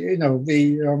 but, you know,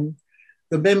 the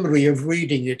memory of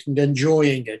reading it and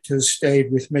enjoying it has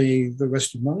stayed with me the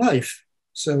rest of my life.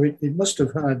 So it must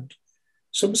have had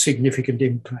some significant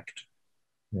impact.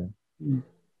 Yeah. Mm.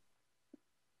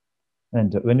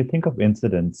 And when you think of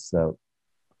incidents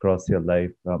across your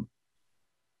life,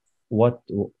 what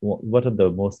are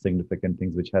the most significant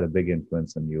things which had a big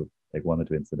influence on you, like one or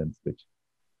two incidents which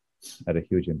had a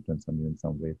huge influence on you in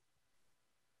some way?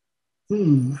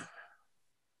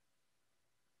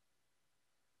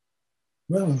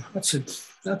 Well, that's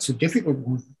a difficult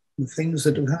one. The things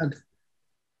that have had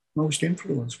most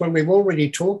influence. Well, we've already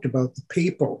talked about the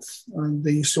people and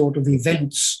the sort of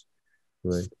events,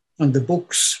 right, and the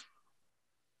books.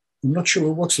 I'm not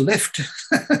sure what's left.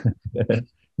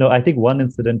 No, I think one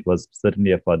incident was certainly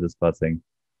your father's passing.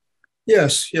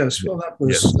 Yes. Well, that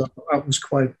was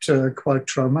quite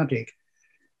traumatic.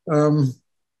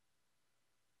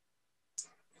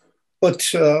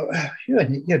 But you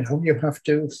know, you have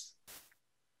to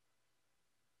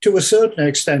a certain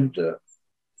extent.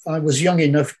 I was young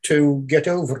enough to get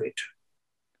over it.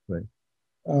 Right.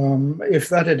 If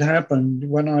that had happened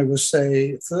when I was,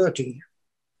 say, 30,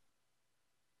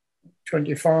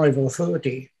 25 or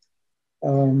 30,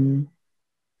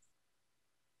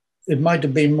 it might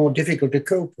have been more difficult to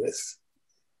cope with.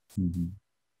 Mm-hmm.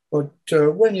 But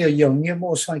when you're young, you're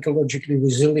more psychologically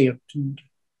resilient, and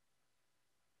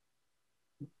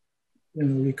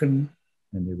you can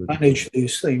manage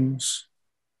these things.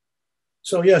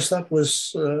 So yes, that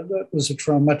was a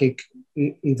traumatic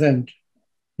event.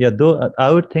 Yeah, though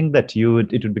I would think that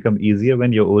it would become easier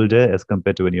when you're older as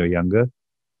compared to when you're younger.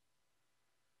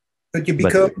 But you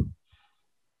become.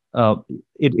 Uh,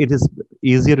 it is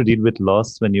easier to deal with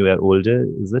loss when you are older,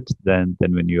 is it, than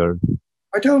when you're.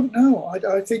 I don't know.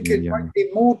 I think it might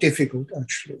be more difficult,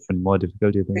 actually. And more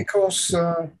difficult, you think? Because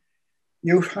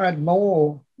you've had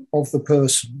more of the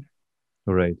person.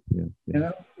 Right.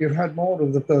 Yeah. You've had more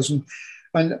of the person.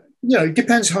 And, it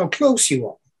depends how close you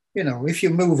are. If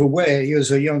you move away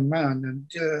as a young man and,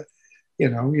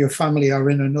 your family are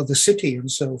in another city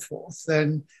and so forth,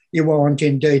 then you aren't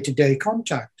in day-to-day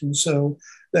contact. And so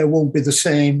there won't be the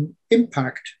same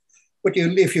impact. But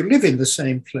if you live in the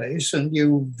same place and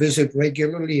you visit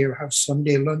regularly, you have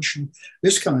Sunday lunch and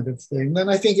this kind of thing, then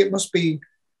I think it must be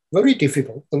very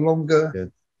difficult the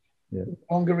longer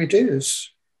it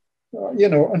is.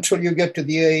 Until you get to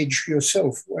the age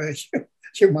yourself where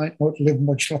you might not live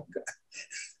much longer.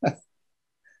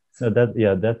 No,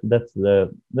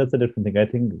 that's a different thing. I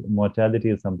think mortality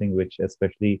is something which,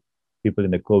 especially people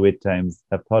in the COVID times,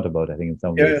 have thought about. I think in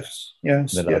some ways.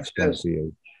 Yes. The last 2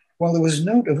 years. Well, there was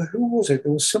note of who was it?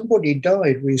 There was somebody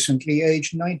died recently,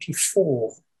 aged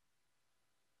 94,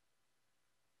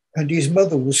 and his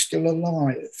mother was still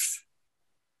alive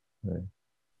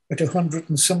at 100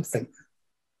 and something.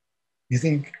 You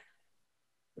think,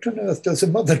 what on earth does a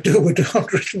mother do at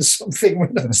 100 and something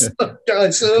when her son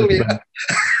dies earlier?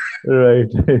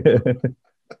 Right.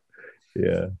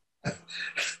 Yeah.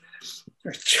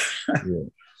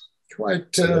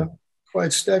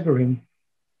 Quite staggering.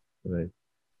 Right.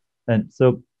 And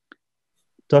so,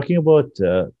 talking about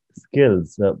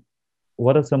skills,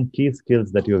 what are some key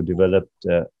skills that you have developed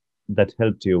that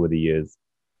helped you over the years?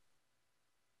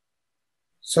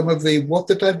 Some of the what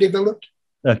that I've developed?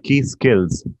 Key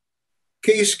skills.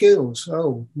 Key skills.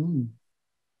 Oh.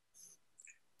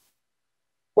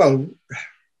 Well,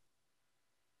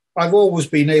 I've always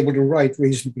been able to write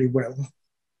reasonably well,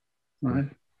 right?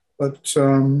 But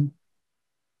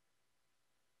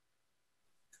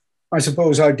I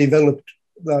suppose I developed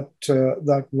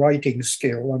that writing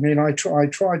skill. I mean, I try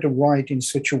to write in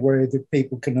such a way that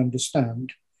people can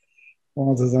understand,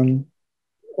 rather than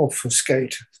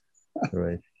obfuscate.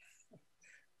 Right.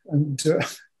 And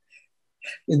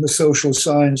in the social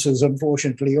sciences,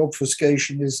 unfortunately,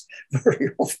 obfuscation is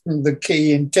very often the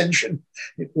key intention,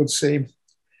 it would seem.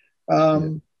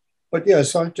 But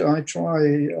yes, I try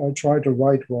to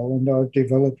write well, and I've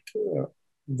developed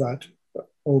that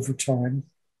over time.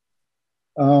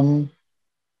 I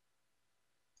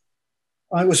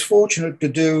was fortunate to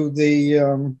do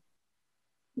the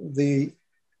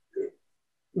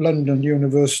London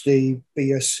University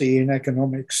BSc in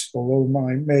economics, although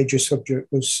my major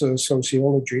subject was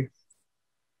sociology.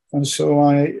 And so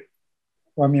I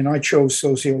chose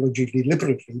sociology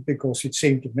deliberately because it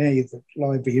seemed to me that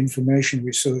library information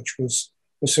research was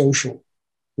a social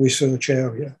research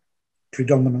area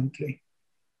predominantly.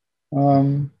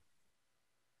 And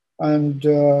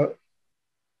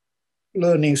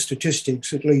learning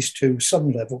statistics, at least to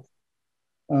some level,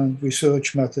 and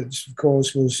research methods, of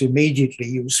course, was immediately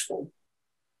useful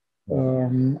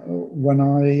when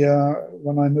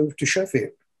I moved to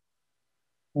Sheffield.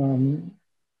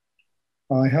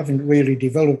 I haven't really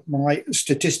developed my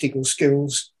statistical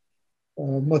skills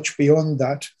much beyond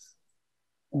that,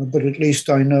 but at least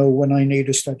I know when I need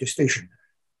a statistician,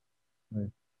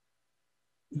 right.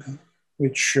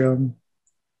 which is,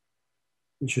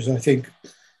 I think,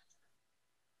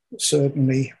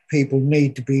 certainly people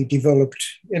need to be developed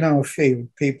in our field.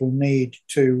 People need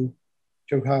to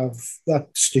have that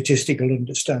statistical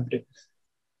understanding,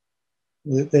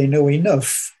 that they know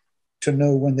enough to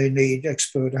know when they need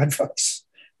expert advice.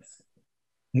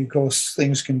 And of course,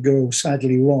 things can go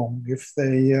sadly wrong if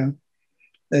they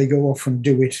go off and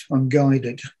do it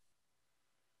unguided.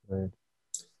 Right.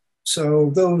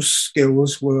 So those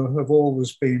skills have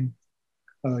always been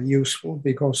useful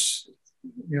because,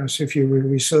 yes, if you're a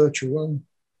researcher, well,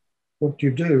 what do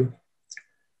you do?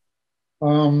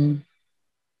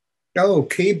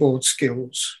 Keyboard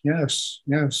skills. Yes.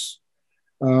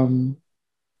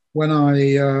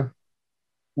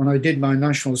 When I did my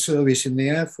national service in the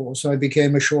Air Force, I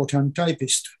became a shorthand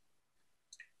typist.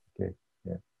 Okay.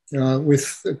 Yeah.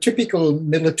 With typical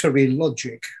military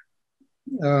logic,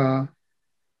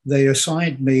 they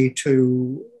assigned me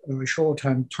to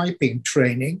shorthand typing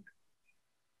training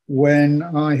when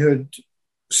I had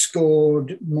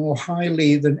scored more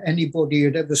highly than anybody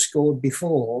had ever scored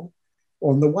before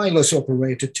on the wireless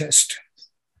operator test.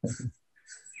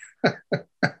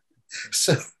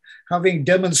 So, having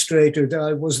demonstrated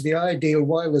I was the ideal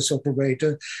wireless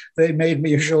operator, they made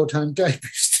me a shorthand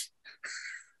typist.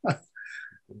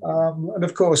 And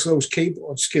of course, those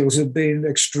keyboard skills have been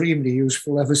extremely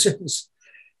useful ever since,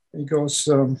 because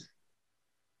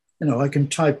I can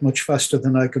type much faster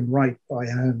than I can write by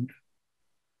hand.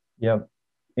 Yeah.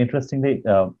 Interestingly,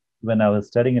 when I was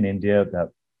studying in India,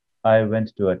 I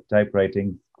went to a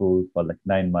typewriting school for like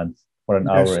 9 months for an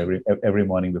hour every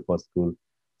morning before school.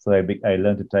 So I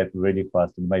learned to type really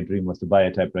fast, and my dream was to buy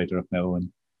a typewriter of my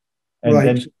own. And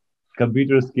then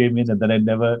computers came in, and then I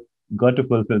never got to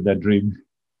fulfill that dream.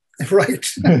 Right.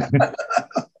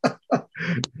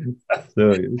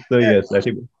 So yes, I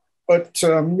think. But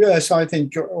yes, I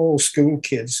think all school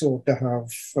kids ought to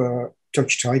have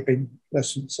touch typing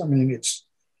lessons. I mean, it's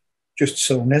just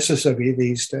so necessary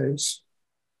these days.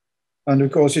 And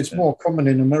of course, it's more common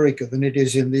in America than it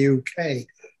is in the UK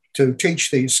to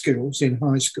teach these skills in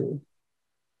high school.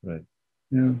 Right.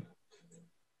 Yeah.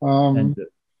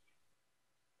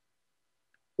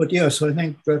 But yes, I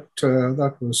think that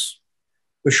that was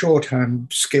the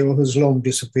shorthand skill has long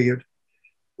disappeared,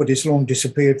 but it's long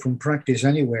disappeared from practice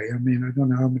anyway. I mean, I don't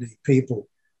know how many people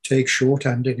take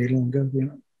shorthand any longer.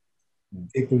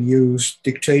 People use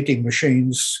dictating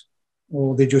machines,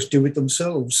 or they just do it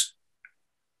themselves,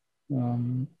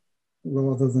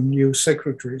 rather than use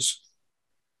secretaries.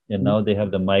 And now they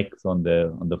have the mics on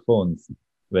the phones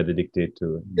where they dictate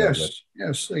to. Yes,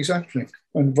 exactly.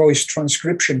 And voice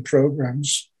transcription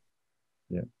programs.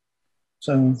 Yeah.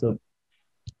 So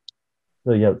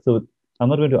I'm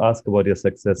not going to ask about your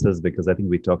successes, because I think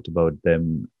we talked about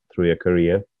them through your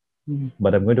career.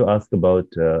 But I'm going to ask about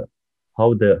how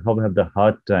have the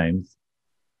hard times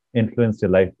influenced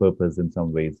your life purpose in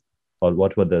some ways, or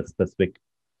what were the specific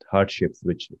hardships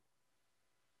which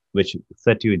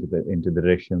set you into the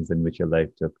directions in which your life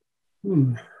took?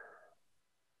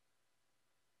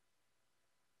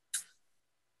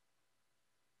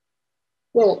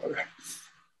 Well,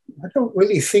 I don't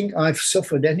really think I've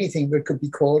suffered anything that could be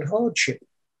called hardship.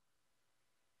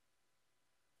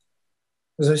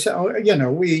 As I said,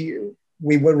 we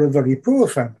were a very poor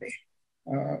family.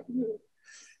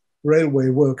 Railway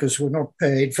workers were not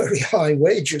paid very high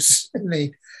wages in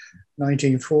the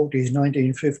 1940s,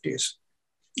 1950s.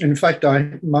 In fact,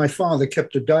 my father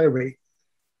kept a diary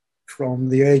from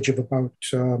the age of about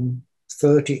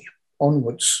 30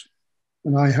 onwards,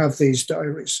 and I have these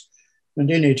diaries. And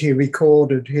in it, he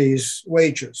recorded his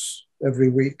wages every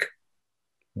week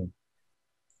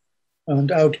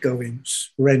and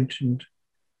outgoings, rent and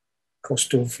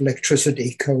cost of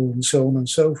electricity, coal, and so on and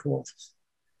so forth.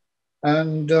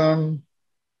 And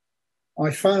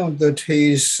I found that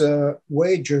his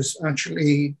wages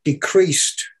actually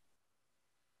decreased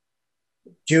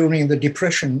during the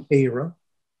Depression era,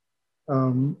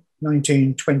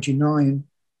 1929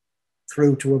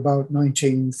 through to about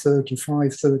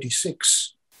 1935,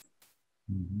 36,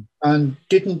 and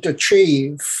didn't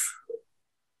achieve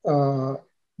the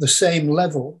same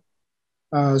level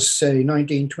as, say,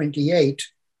 1928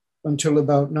 until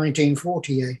about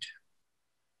 1948.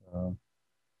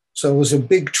 So it was a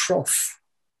big trough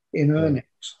in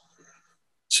earnings.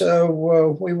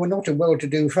 So we were not a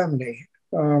well-to-do family.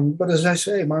 But as I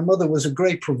say, my mother was a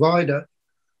great provider.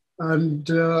 And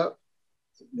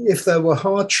if there were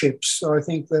hardships, I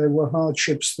think there were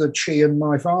hardships that she and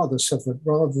my father suffered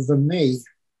rather than me,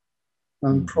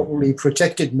 and probably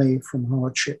protected me from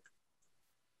hardship.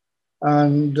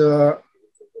 And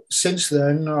since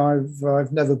then,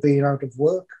 I've never been out of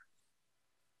work.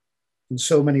 And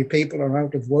so many people are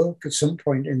out of work at some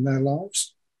point in their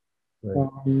lives.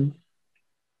 Right.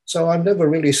 So I've never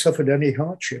really suffered any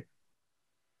hardship.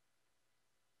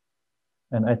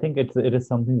 And I think it is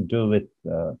something to do with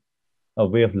a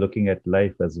way of looking at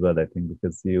life as well, I think,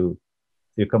 because you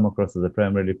come across as a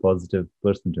primarily positive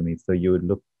person to me. So you'd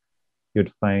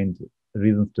find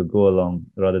reasons to go along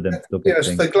rather than look at things.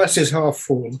 Yes, the glass is half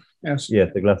full. Yes.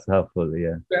 Yes, the glass is half full.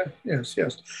 Yeah. Yes.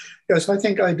 Yes, I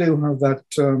think I do have that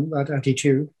that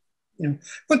attitude. Yeah.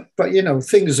 But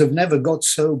things have never got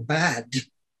so bad.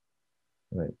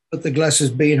 Right. But the glass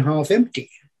has been half empty.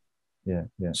 Yeah.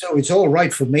 So it's all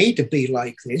right for me to be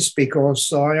like this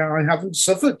because I haven't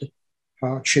suffered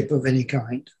hardship of any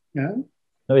kind. Yeah.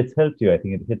 No, it's helped you. I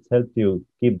think it's helped you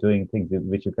keep doing things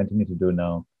which you continue to do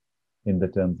now, in the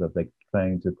terms of like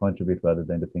trying to contribute rather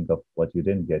than to think of what you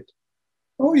didn't get.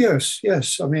 Oh, yes.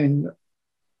 I mean,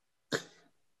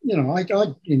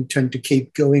 I intend to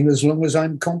keep going as long as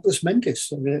I'm compos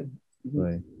mentis.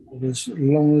 Right. as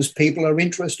long as people are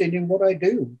interested in what I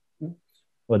do.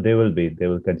 Well, they will be. They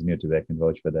will continue to be. I can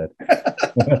vouch for that.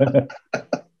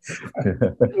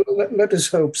 Let us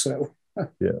hope so.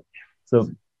 Yeah. So,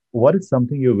 what is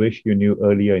something you wish you knew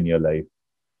earlier in your life?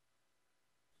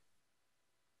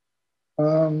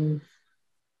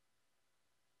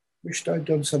 Wished I'd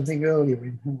done something earlier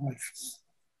in my life.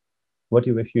 What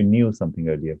you wish you knew something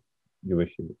earlier? You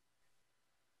wish you.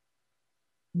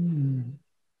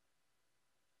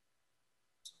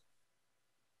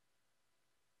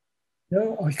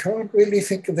 No, I can't really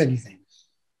think of anything.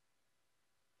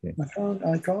 Okay.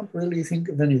 I can't really think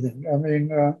of anything. I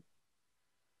mean,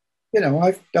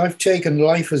 I've taken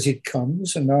life as it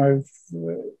comes, and I've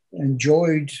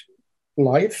enjoyed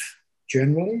life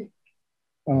generally.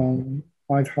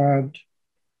 I've had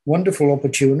wonderful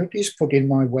opportunities put in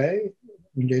my way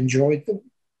and enjoyed them.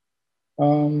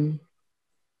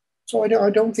 So I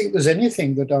don't think there's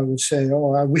anything that I would say,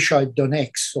 oh, I wish I'd done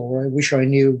X, or I wish I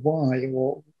knew Y,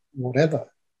 or whatever.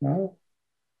 No.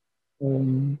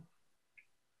 I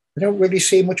don't really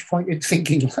see much point in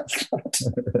thinking like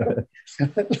that.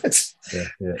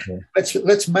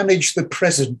 Let's manage the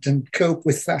present and cope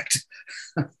with that.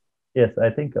 Yes, I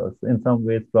think in some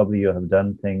ways probably you have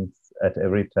done things at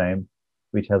every time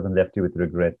which hasn't left you with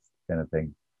regrets, kind of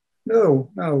thing. No,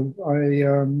 I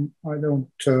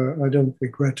don't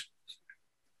regret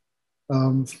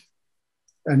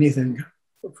anything.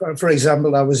 For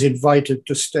example, I was invited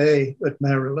to stay at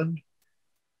Maryland.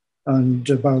 And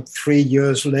about 3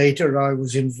 years later, I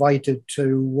was invited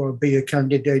to be a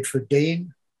candidate for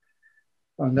dean.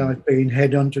 And I've been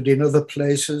headhunted in other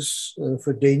places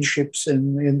for deanships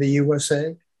in the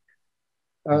USA.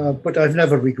 But I've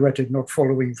never regretted not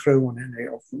following through on any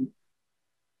of them.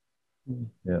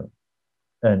 Yeah.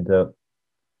 And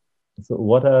so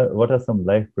what are some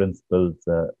life principles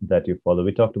that you follow?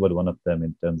 We talked about one of them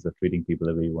in terms of treating people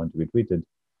the way you want to be treated.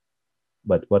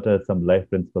 But what are some life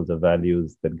principles or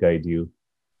values that guide you?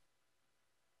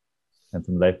 And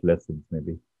some life lessons,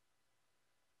 maybe.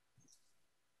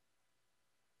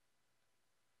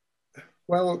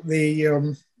 Well,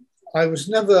 I was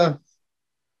never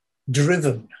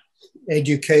driven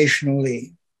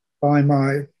educationally by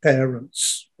my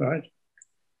parents, right?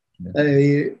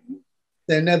 Yeah.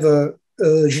 They never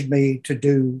urged me to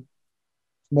do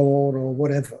more or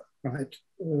whatever, right?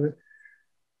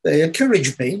 They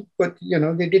encouraged me, but,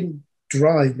 they didn't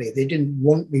drive me. They didn't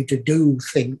want me to do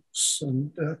things.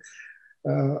 And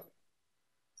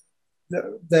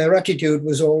their attitude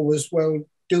was always, well,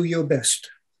 do your best.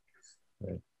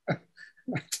 Right.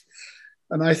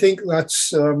 And I think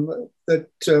that's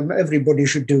everybody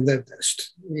should do their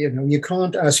best. You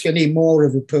can't ask any more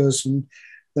of a person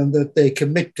than that they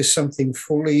commit to something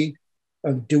fully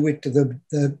and do it to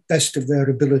the best of their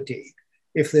ability.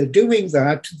 If they're doing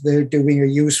that, they're doing a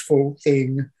useful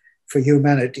thing for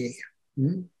humanity.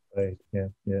 Right. Yeah.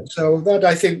 Yeah. So that,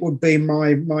 I think, would be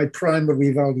my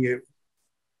primary value.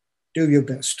 Do your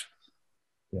best.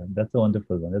 Yeah, that's a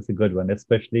wonderful one. That's a good one,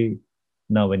 especially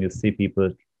now when you see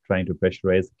people trying to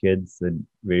pressurize kids in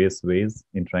various ways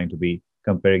in trying to be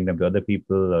comparing them to other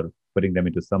people or putting them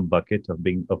into some bucket of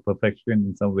being a perfection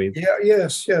in some ways. Yeah.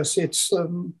 Yes. It's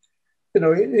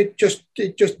it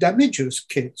just damages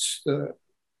kids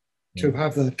to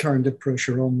have that kind of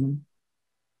pressure on them,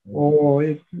 or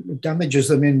it damages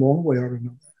them in one way or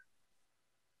another.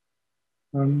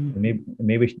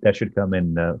 Maybe that should come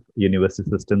in university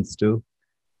systems too,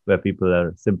 where people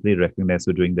are simply recognized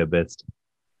for doing their best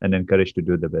and encouraged to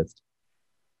do the best.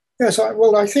 Yes,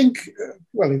 I think,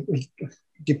 it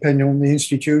depend on the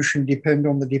institution, depend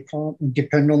on the department,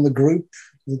 depend on the group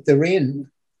that they're in.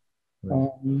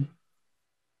 Right.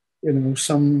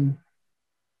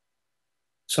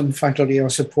 Some faculty are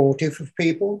supportive of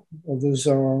people, others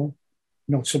are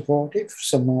not supportive,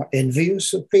 some are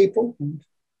envious of people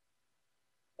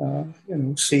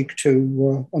and seek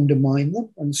to undermine them,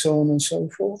 and so on and so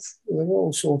forth. There are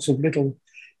all sorts of little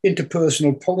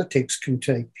interpersonal politics can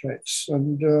take place,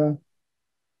 and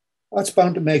that's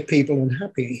bound to make people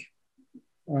unhappy.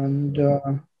 And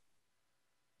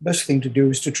best thing to do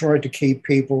is to try to keep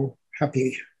people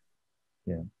happy.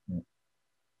 Yeah.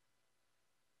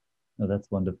 Oh,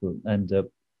 that's wonderful. And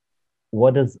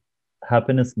what does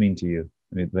happiness mean to you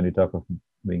when you talk of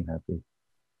being happy?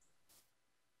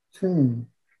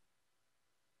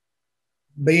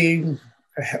 Being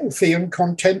healthy and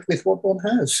content with what one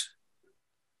has.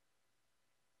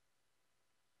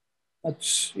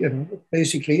 That's,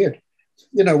 basically it.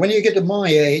 When you get to my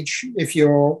age, if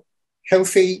you're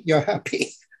healthy, you're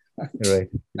happy. Right.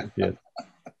 Yes.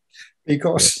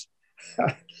 Because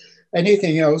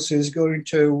anything else is going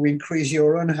to increase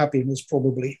your unhappiness,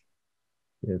 probably.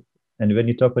 Yes. And when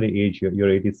you talk about the age, you're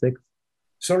 86?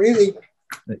 Sorry?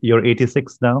 You're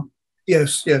 86 now?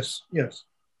 Yes. Yeah.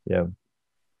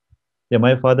 Yeah,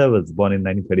 my father was born in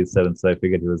 1937, so I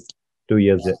figured he was 2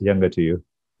 years younger to you.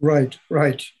 Right.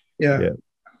 Yeah.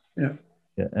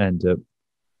 And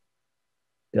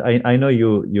I know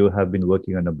you have been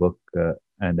working on a book,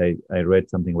 and I read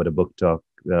something about a book talk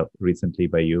recently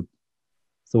by you.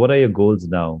 So what are your goals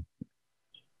now?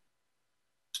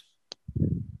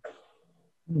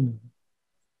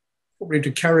 Probably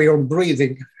to carry on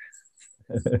breathing.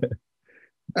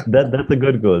 That's a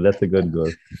good goal. That's a good goal.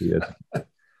 Yes.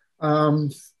 No,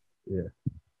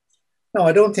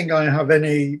 I don't think I have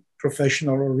any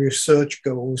professional or research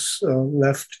goals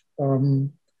left. The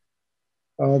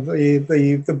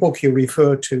book you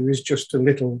refer to is just a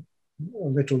little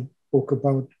book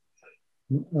about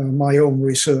my own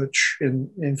research in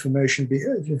information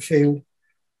behavior field.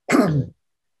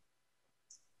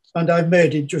 And I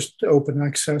made it just open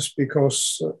access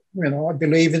because, I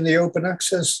believe in the open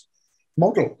access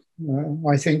model.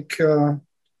 I think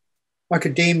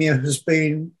academia has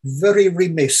been very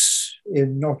remiss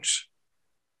in not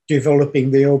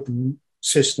developing the open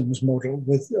systems model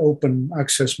with open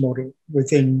access model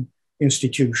within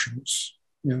institutions.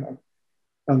 And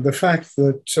the fact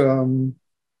that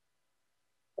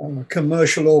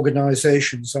commercial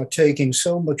organizations are taking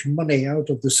so much money out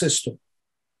of the system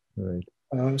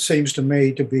seems to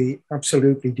me to be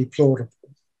absolutely deplorable.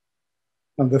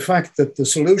 And the fact that the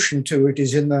solution to it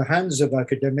is in the hands of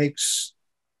academics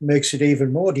makes it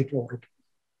even more deplorable.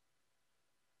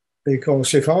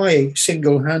 Because if I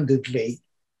single-handedly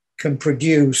can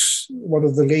produce one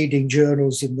of the leading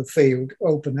journals in the field,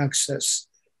 open access,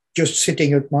 just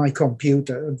sitting at my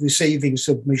computer and receiving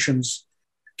submissions,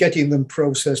 getting them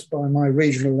processed by my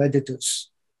regional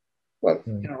editors, well,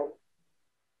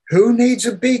 who needs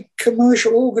a big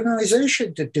commercial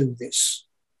organization to do this?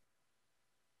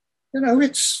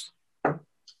 It's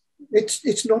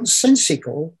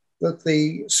nonsensical that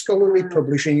the scholarly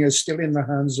publishing is still in the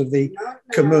hands of the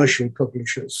commercial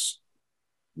publishers.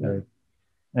 Right.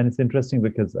 And it's interesting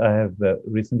because I have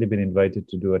recently been invited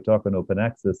to do a talk on open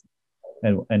access.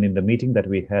 And in the meeting that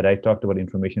we had, I talked about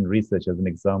information research as an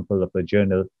example of a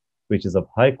journal which is of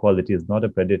high quality, is not a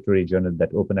predatory journal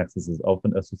that open access is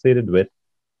often associated with,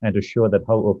 and to show that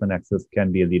how open access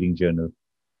can be a leading journal.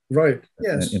 Right,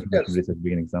 yes. And information research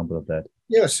being an example of that.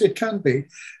 Yes, it can be.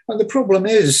 And the problem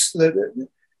is that,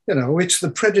 it's the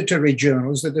predatory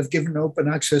journals that have given open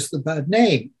access the bad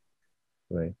name.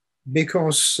 Right.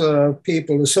 Because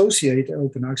people associate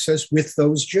open access with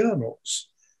those journals.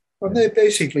 And they're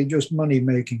basically just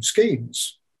money-making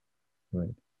schemes.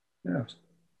 Right. Yes.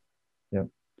 Yeah.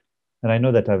 And I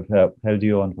know that I've held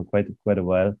you on for quite a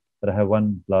while, but I have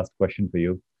one last question for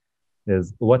you.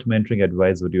 Is what mentoring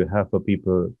advice would you have for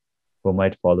people who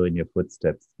might follow in your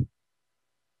footsteps?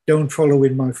 Don't follow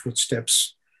in my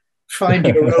footsteps. Find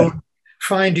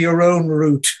your own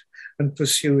route and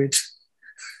pursue it.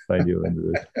 Find your own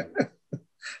route.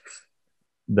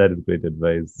 That is great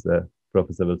advice,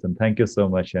 Professor Wilson. Thank you so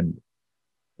much, and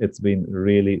it's been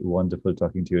really wonderful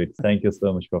talking to you. Thank you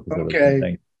so much, Professor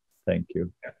Wilson. Thank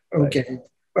you. Okay.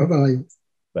 Bye-bye.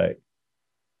 Bye.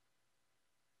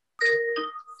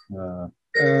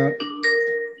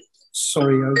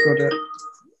 Sorry, I've got a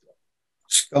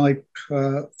Skype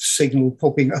signal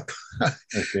popping up.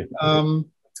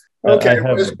 Okay.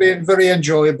 It's been very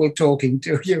enjoyable talking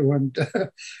to you, and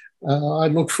I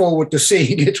look forward to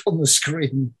seeing it on the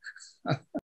screen.